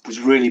 he was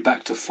really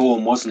back to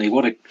form, wasn't he?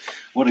 What a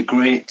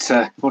great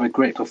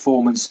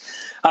performance.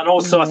 And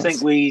also, yes. I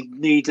think we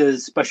need a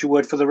special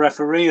word for the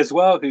referee as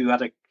well, who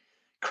had a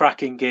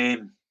cracking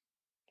game.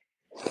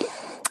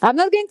 I'm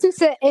not going to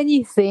say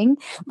anything.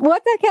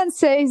 What I can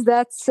say is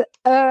that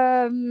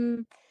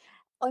in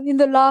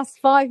the last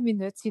 5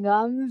 minutes, I'm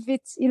a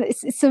bit,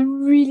 it's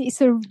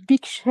a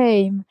big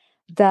shame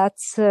that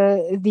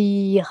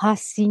the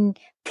Racing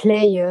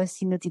players,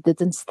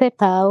 didn't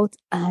step out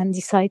and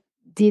decided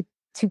to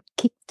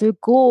kick the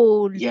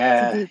goal.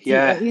 To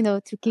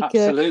kick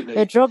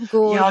a drop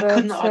goal. Yeah, I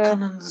couldn't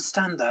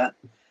understand that,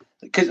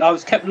 because I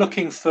kept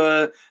looking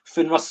for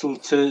Finn Russell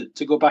to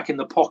go back in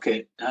the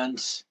pocket,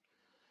 and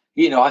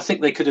I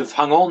think they could have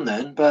hung on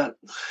then, but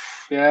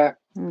yeah.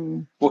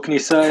 What can you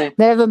say?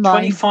 Never mind.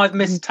 25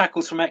 missed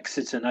tackles from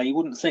Exeter. Now, you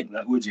wouldn't think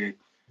that, would you?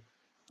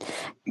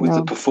 With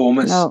the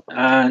performance. No.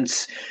 And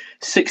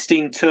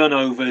 16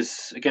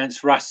 turnovers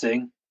against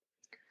Racing.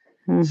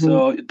 Mm-hmm.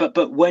 So,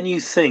 but when you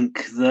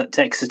think that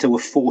Exeter were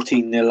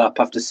 14-0 up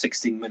after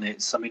 16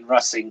 minutes,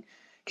 Racing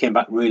came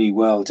back really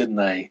well, didn't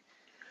they?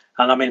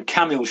 And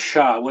Kamil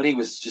Shah, well, he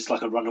was just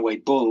like a runaway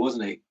bull,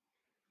 wasn't he?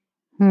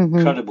 Mm-hmm.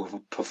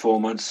 Incredible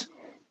performance.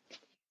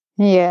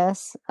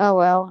 Yes. Oh,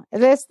 well.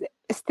 There's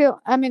still,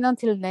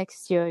 until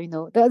next year,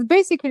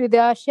 basically they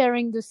are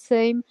sharing the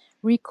same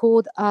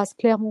record as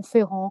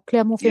Clermont-Ferrand.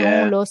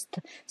 Clermont-Ferrand lost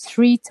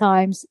 3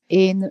 times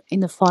in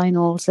the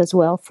finals as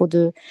well for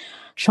the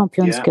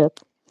Champions Cup.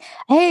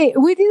 Hey,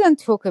 we didn't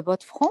talk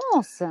about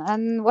France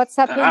and what's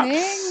happening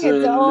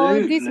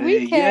this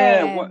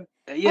weekend.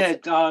 Yeah.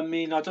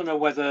 I don't know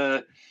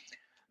whether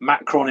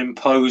Macron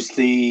imposed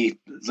the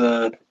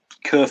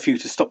curfew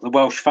to stop the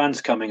Welsh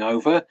fans coming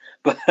over,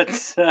 but and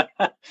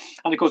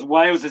of course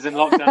Wales is in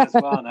lockdown as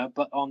well now.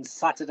 But on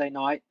Saturday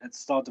night at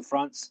Stade de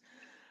France,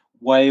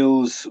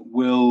 Wales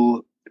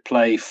will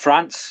play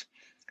France.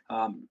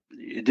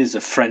 It is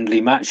a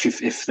friendly match,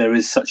 if there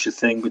is such a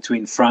thing,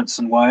 between France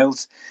and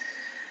Wales.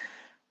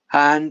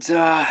 And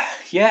like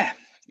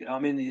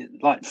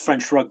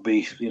French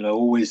rugby,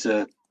 always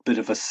a bit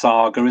of a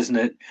saga, isn't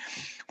it?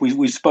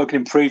 We've spoken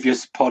in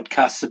previous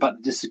podcasts about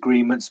the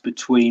disagreements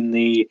between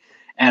the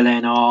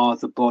LNR,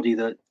 the body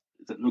that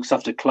looks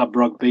after club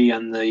rugby,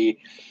 and the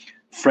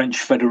French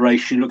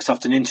Federation looks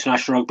after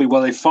international rugby.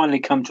 Well, they've finally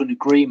come to an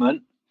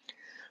agreement.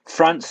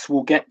 France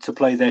will get to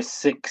play their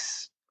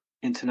 6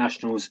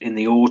 internationals in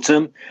the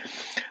autumn,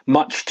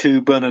 much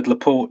to Bernard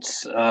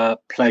Laporte's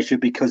pleasure,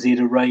 because he'd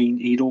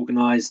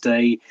organised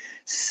a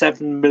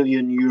 €7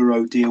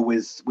 million deal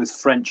with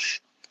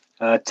French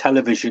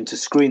television to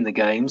screen the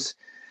games.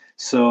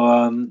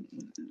 So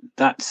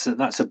that's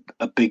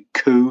a big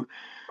coup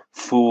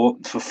for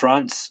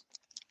France.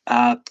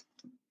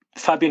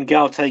 Fabien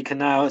Galthié can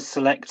now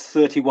select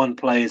 31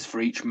 players for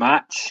each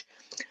match,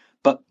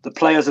 but the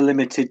players are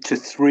limited to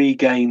 3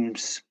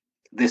 games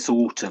this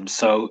autumn.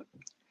 So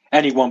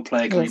any one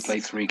player can only play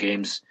 3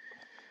 games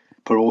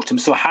per autumn.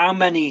 So how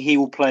many he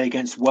will play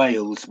against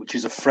Wales, which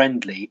is a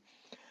friendly,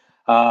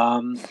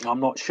 I'm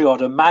not sure.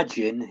 I'd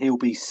imagine he'll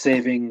be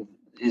saving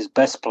his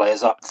best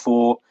players up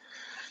for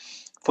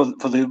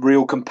the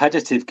real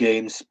competitive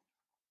games.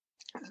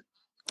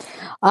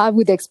 I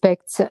would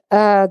expect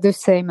the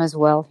same as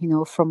well,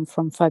 from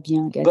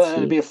Fabien Galthié. But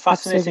it'll be a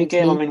fascinating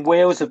game.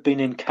 Wales have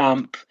been in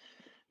camp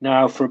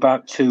now for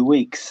about 2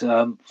 weeks,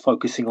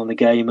 focusing on the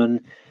game.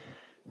 And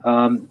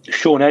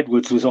Sean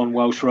Edwards was on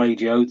Welsh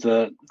radio,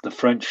 the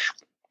French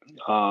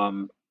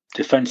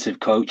defensive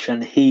coach,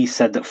 and he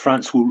said that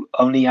France will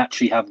only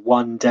actually have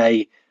 1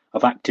 day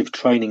of active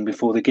training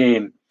before the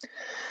game.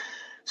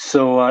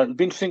 So it'll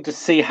be interesting to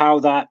see how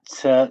that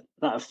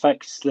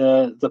affects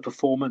the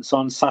performance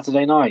on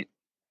Saturday night.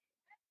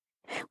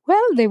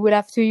 Well, they will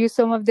have to use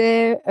some of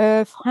their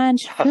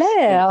French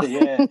flair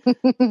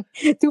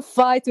to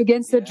fight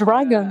against the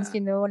Dragons.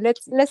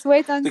 Let's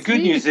wait and see. The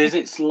good news is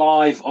it's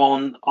live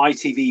on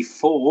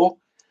ITV4.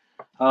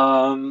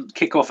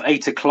 Kick-off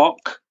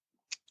 8:00.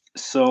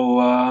 So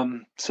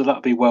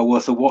that'll be well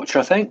worth a watch,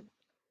 I think.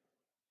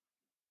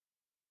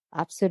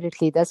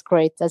 Absolutely. That's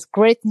great. That's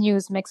great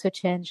news. Makes a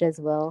change as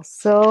well.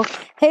 So,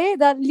 hey,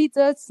 that leads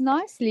us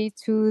nicely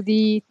to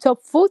the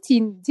top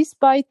 14,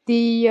 despite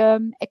the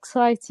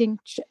exciting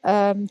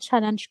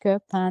Challenge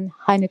Cup and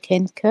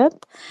Heineken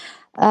Cup.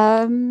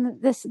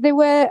 There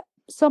were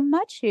some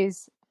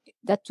matches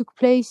that took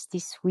place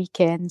this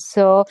weekend.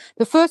 So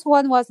the first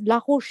one was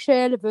La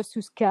Rochelle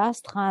versus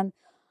Castres. And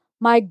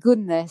my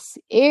goodness,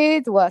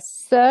 it was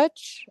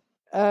such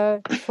a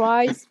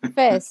prize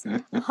fest.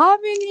 How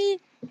many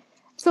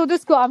So the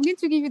score, I'm going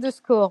to give you the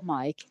score,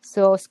 Mike.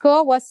 So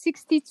score was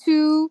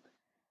 62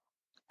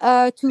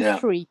 to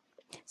 3.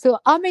 So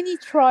how many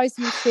tries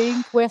do you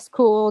think were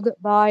scored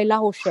by La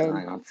Rochelle?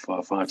 Hang on,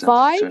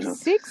 5,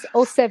 6,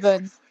 or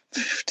 7?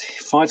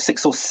 5,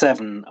 6, or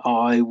 7.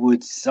 I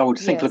would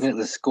think, looking at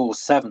the score,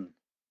 7.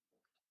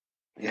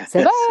 Yeah.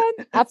 7,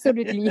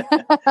 absolutely.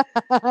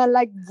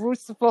 Like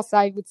Bruce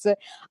Forsyth would say,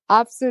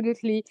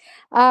 absolutely.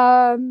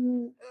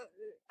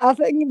 I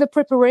think the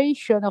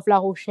preparation of La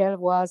Rochelle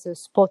was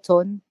spot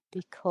on,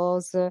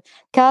 because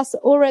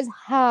Castres always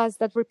has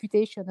that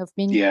reputation of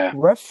being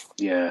rough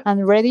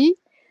and ready.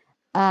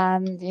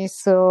 And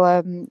so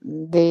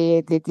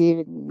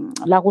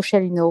La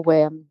Rochelle,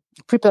 were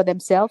prepare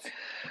themselves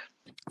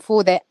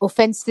for their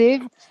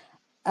offensive.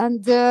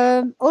 And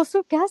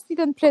also, Castres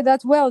didn't play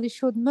that well. They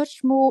showed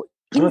much more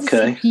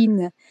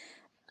indiscipline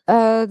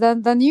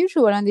than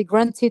usual, and they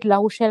granted La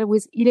Rochelle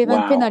with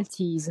 11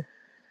 penalties.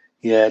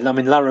 Yeah, I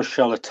mean, La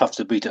Rochelle are tough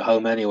to beat at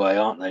home anyway,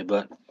 aren't they?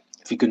 But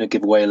if you're going to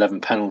give away 11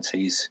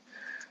 penalties,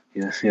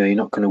 you're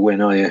not going to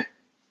win, are you?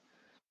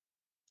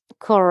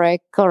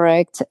 Correct.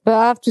 But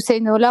I have to say,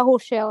 no, La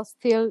Rochelle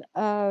still,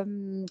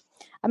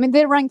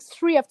 they ranked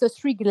 3 after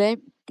 3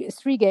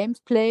 games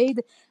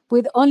played,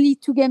 with only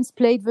 2 games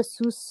played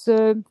versus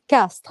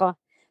Castres.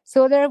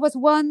 So there was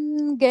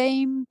 1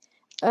 game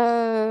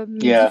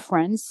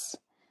difference.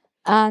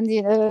 And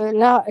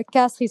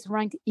Castres is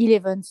ranked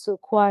 11, so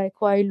quite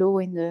low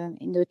in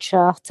the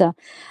chart.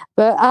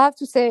 But I have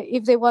to say,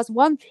 if there was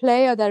one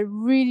player that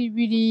really,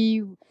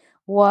 really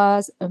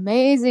was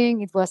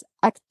amazing, it was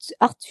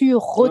Arthur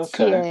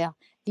Rottier,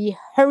 the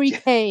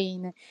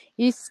Hurricane.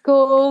 He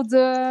scored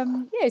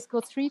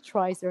 3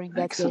 tries during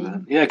that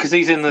game. Yeah, because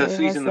he's in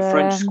the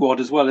French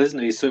squad as well, isn't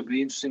he? So it'd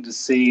be interesting to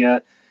see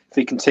if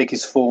he can take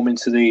his form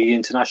into the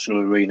international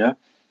arena.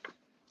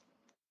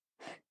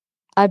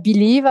 I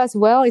believe as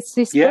well. It's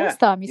his first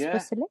time, his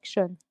first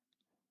selection.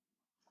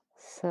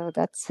 So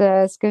that's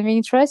it's going to be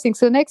interesting.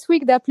 So next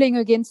week they're playing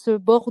against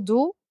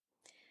Bordeaux.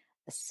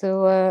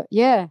 So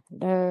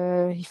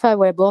if I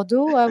were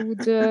Bordeaux, I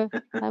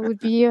would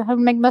be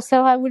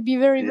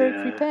very,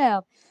 very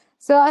prepared.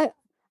 So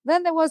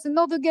then there was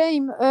another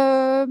game.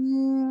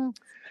 Pau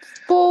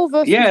versus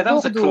Bordeaux. Yeah, that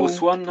was a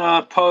close one.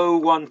 Pau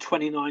won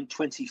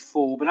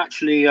 29-24, but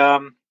actually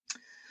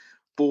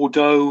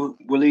Bordeaux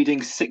were leading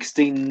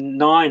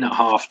 16-9 at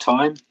half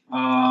time.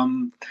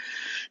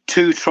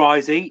 2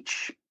 tries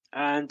each,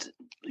 and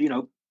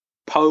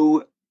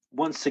Pau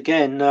once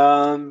again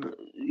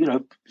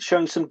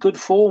showing some good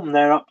form.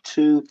 They're up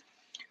to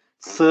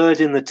 3rd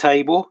in the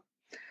table,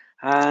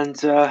 and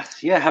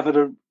having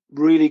a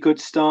really good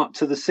start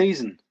to the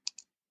season.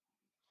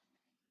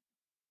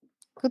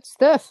 Good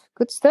stuff.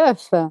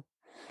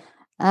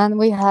 And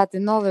we had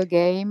another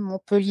game,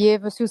 Montpellier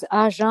versus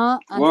Agen.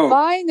 And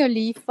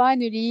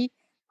finally,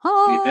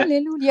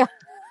 hallelujah.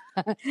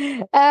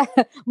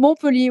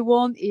 Montpellier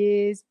won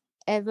his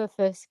ever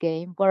first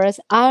game, whereas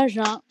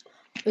Agen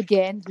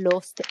again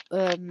lost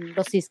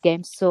his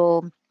game.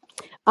 So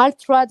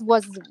Altrad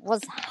was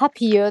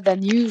happier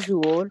than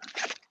usual.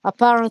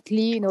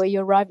 Apparently, he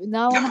arrived an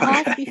hour and a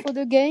half before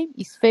the game.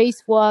 His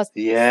face was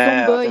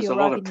somber. There's a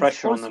lot of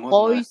pressure on them,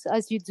 wasn't there?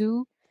 As you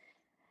do.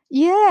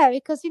 Yeah,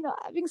 because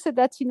having said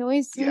that,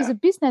 he's a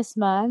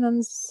businessman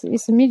and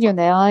he's a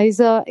millionaire.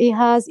 He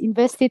has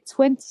invested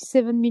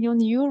 27 million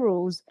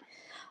euros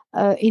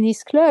in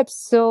his club,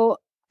 so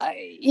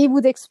he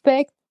would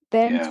expect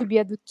them to be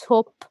at the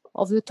top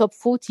of the top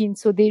 14.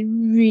 So they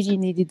really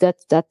needed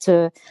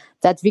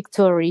that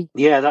victory.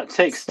 Yeah, that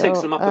takes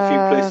them up a few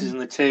places in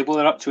the table.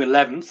 They're up to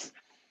 11th.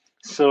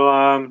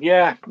 So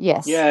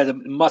yes,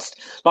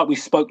 like we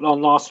spoke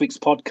on last week's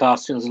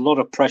podcast. There's a lot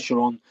of pressure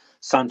on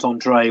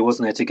Saint-André,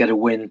 wasn't there, to get a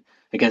win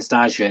against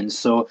Agen?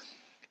 So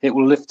it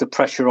will lift the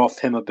pressure off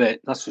him a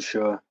bit, that's for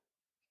sure.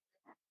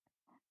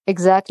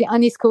 Exactly,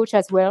 and his coach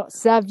as well,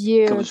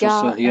 Xavier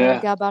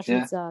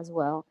Garbajosa as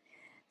well.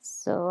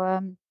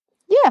 So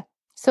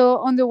so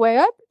on the way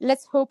up,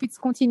 let's hope it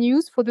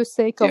continues for the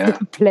sake of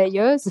the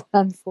players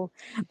and for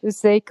the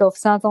sake of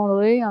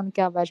Saint-André and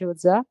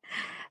Garbajosa.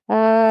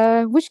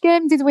 Which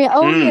game did we?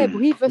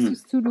 Brive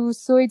versus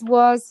Toulouse. So it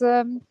was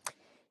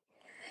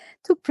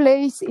took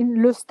place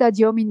in Le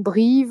Stadium in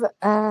Brive,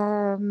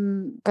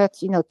 but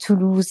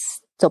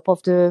Toulouse top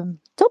of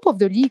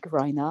the league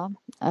right now.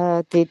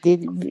 They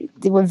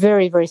were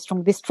very, very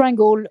strong. They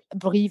strangled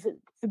Brive.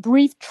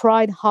 Brive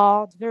tried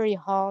very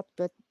hard,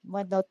 but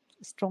were not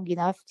strong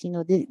enough.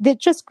 They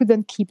just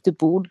couldn't keep the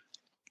ball.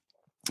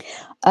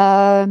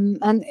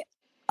 And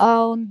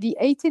on the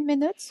 18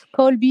 minutes,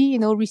 Colby,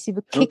 received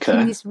a kick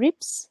in his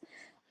ribs,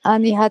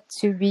 and he had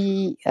to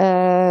be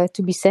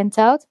sent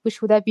out,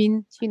 which would have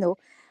been,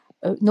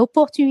 an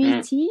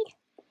opportunity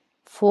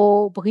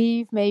for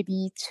Brive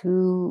maybe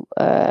to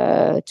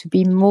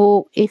be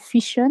more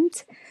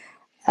efficient.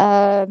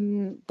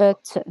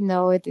 But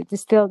no, they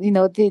still,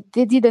 they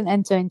didn't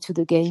enter into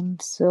the game.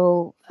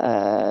 So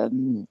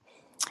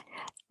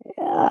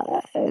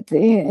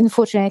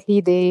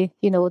unfortunately, they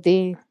lost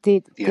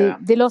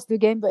the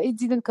game, but it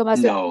didn't come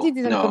as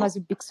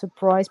a big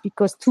surprise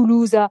because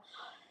Toulouse are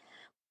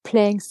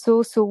playing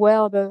so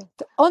well. But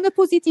on the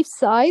positive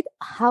side,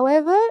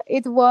 however,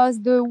 it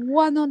was the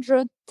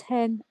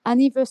 110th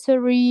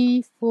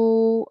anniversary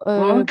for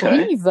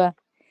Brive,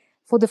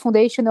 for the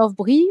foundation of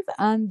Brive,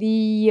 and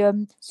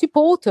the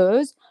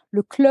supporters,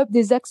 le Club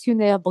des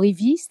Actionnaires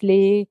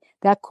Brivistes,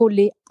 they are called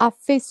les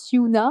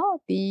Aficionados,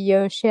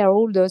 the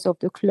shareholders of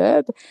the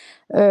club,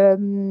 they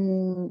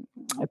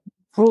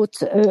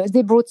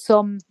brought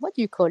some, what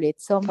do you call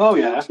it? Some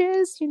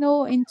torches,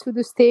 into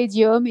the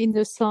stadium in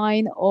the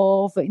shape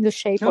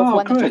of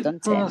 110.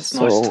 That's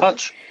a nice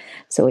touch.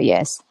 So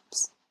yes.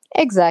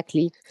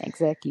 Exactly.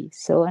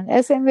 So, and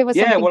there was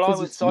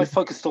I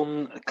focused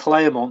on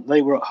Clermont.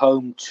 They were at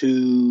home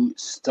to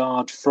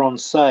Stade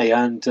Francais,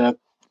 and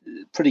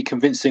pretty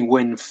convincing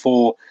win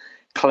for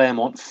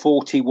Clermont,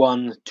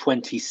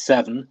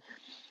 41-27.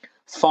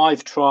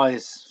 5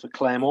 tries for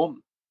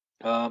Clermont.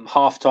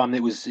 Half time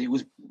it was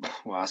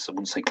well, I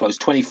wouldn't say close,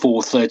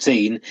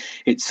 24-13.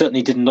 It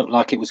certainly didn't look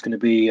like it was going to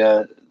be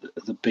the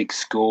big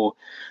score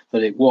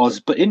that it was.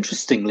 But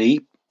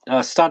interestingly,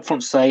 Stade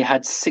Francais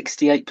had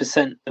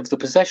 68% of the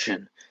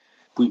possession,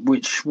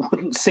 which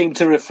wouldn't seem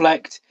to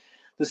reflect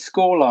the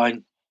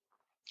scoreline.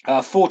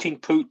 14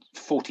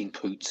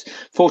 points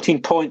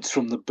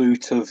from the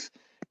boot of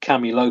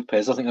Camille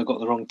Lopez. I think I got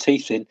the wrong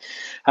teeth in.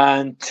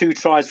 And 2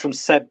 tries from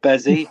Seb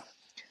Bezi.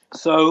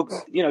 So,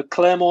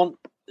 Clermont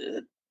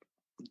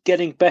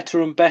getting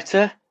better and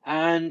better,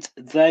 and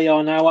they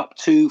are now up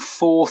to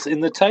 4th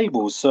in the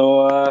table.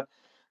 So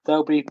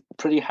they'll be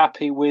pretty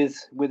happy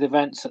with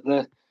events at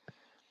the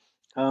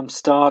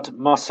Stade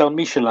Marcel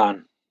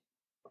Michelin.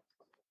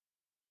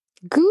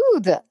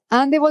 Good.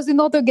 And there was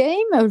another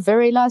game, a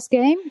very last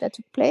game that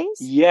took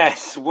place?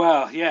 Yes.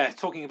 Well,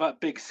 talking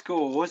about big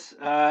scores,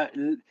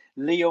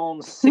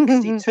 Lyon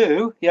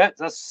 62. Yeah,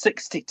 that's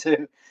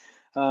 62.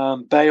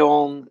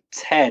 Bayonne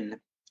 10.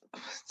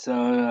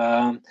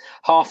 So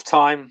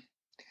half-time,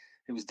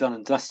 it was done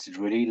and dusted,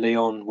 really.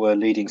 Lyon were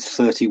leading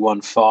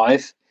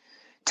 31-5.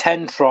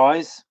 10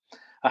 tries,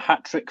 a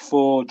hat-trick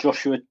for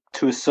Joshua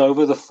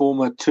Tuisova, the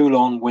former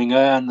Toulon winger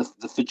and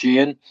the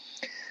Fijian.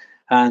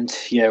 And,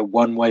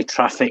 one-way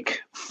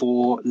traffic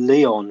for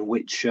Lyon,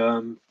 which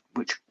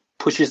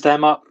pushes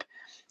them up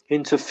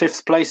into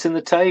 5th place in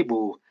the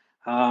table.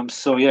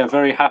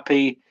 Very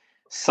happy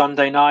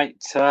Sunday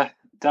night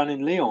down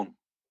in Lyon.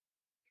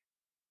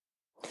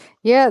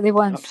 Yeah, they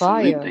were on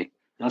fire.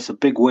 That's a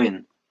big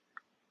win.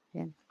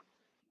 Yeah.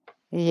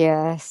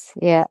 Yes,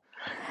 yeah.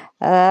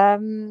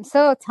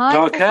 So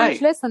time for French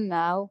lesson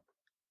now.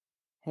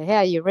 Yeah,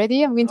 are you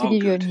ready? I'm going to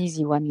give you an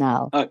easy one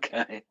now.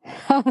 Okay.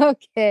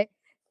 Okay.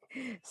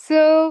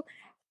 So,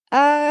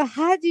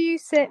 how do you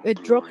say a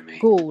drop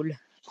goal?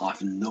 I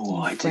have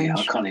no idea.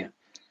 I can't even.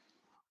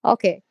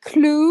 Okay,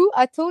 clue.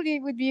 I told you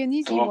it would be an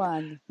easy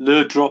one.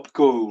 Le drop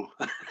goal.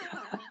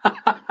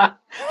 Not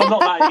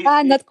that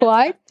easy. Not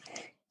quite.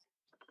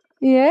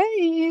 Yeah,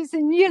 it's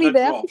nearly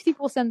there, drop.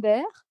 50%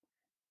 there.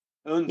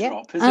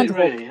 Drop, is it drop.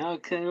 Really?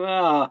 Okay,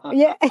 well.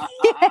 Yeah.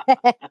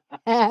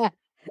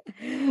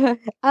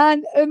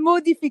 And a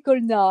more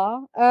difficult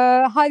now.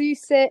 How do you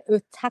say a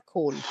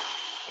tackle?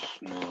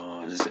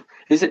 No,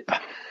 is it?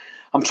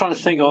 I'm trying to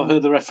think. I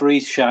heard the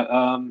referees shout.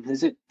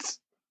 Is it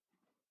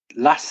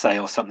lasse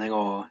or something?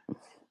 Or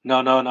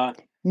no.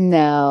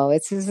 No,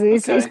 it's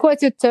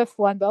quite a tough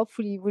one, but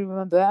hopefully you will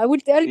remember. I'll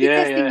be testing you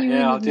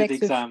in the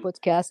next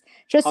podcast,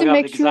 just to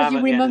make sure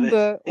you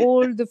remember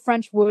all the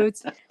French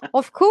words.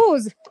 Of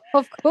course.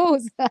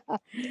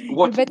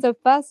 You better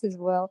pass as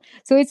well.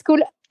 So it's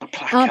called un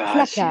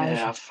placage.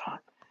 Yeah,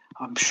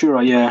 I'm sure.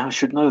 I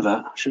should know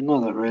that.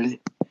 really.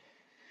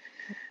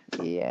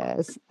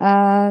 Yes,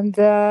 and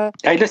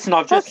hey, listen,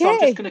 I'm just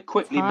going to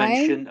quickly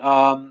mention.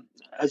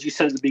 As you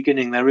said at the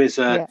beginning, there is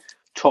a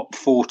top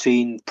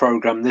 14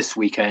 program this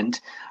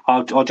weekend.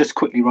 I'll just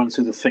quickly run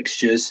through the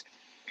fixtures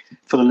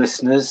for the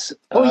listeners.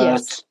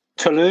 Yes.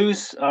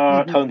 Toulouse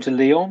are at home to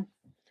Lyon.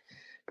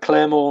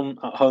 Clermont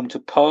at home to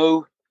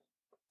Pau.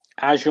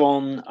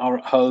 Agen are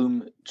at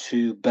home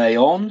to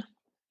Bayonne.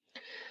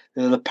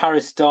 The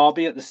Paris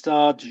derby at the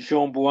Stade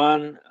Jean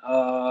Bouin.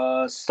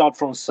 Stade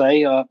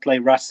Francais play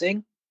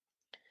Racing.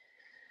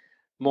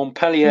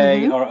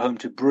 Montpellier are at home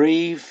to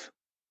Brive.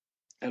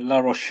 La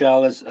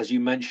Rochelle, as you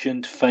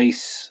mentioned,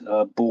 face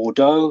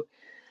Bordeaux,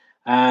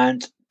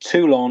 and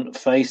Toulon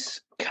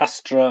face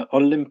Castres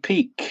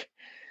Olympique.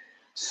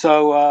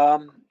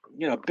 So,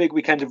 big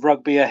weekend of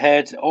rugby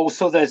ahead.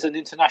 Also, there's an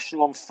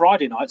international on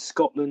Friday night.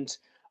 Scotland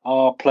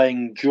are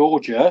playing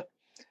Georgia,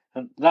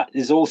 and that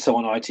is also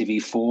on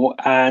ITV4.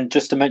 And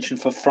just to mention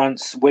for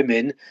France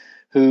women,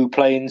 who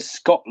play in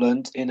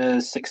Scotland in a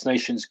Six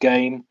Nations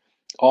game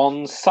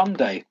on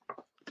Sunday.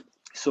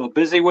 So a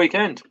busy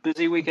weekend.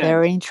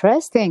 Very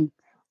interesting.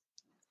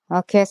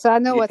 Okay, so I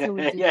know what I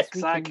will do this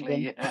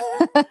exactly.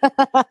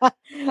 Yeah.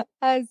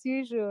 As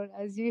usual.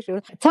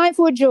 Time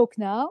for a joke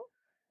now.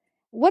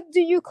 What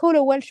do you call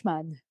a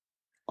Welshman?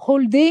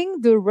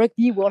 holding the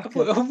Rugby World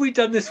Cup. Have we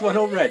done this one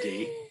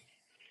already?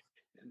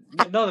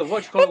 Another,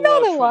 what do you call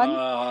Another one.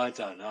 Oh, I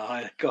don't know.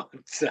 I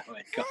can't tell.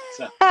 I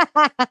can't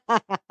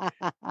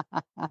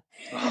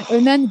tell.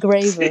 An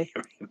engraver.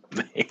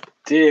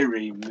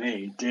 Deary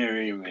me.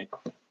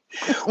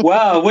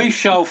 Well, we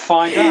shall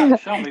find out,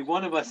 shall we?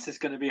 One of us is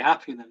going to be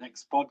happy in the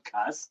next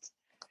podcast.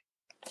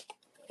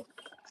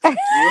 We'll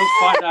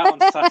find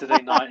out on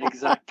Saturday night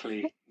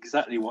exactly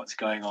what's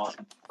going on.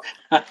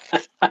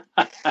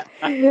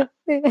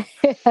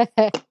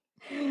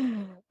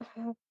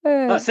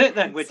 That's it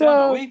then. We're done,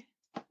 are we?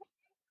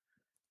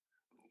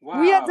 Wow.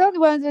 We are done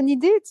when we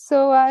did,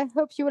 so I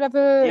hope you will have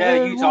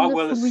a wonderful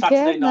well, weekend.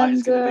 Saturday night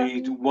is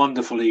going to be a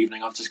wonderful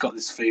evening. I've just got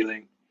this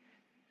feeling.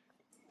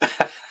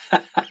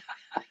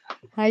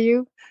 Are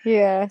you?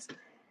 Yes.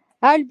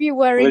 I'll be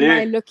wearing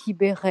my lucky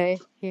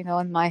beret,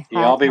 on my hat.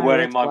 Yeah, I'll be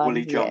wearing my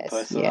woolly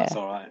jumper, so that's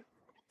all right.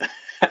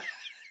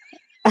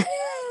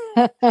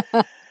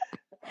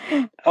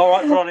 All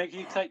right, Veronique,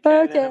 you take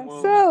care. Okay, and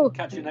we'll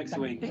catch you next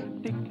week.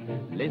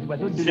 Les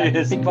oiseaux du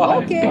Cheers, lac, bye.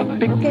 Okay.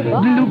 Okay,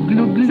 bye. glou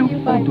glou glou See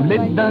you, font tous bye, les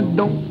bye.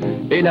 dindons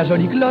et la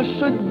jolie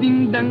cloche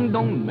ding ding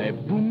dong, mais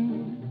boum.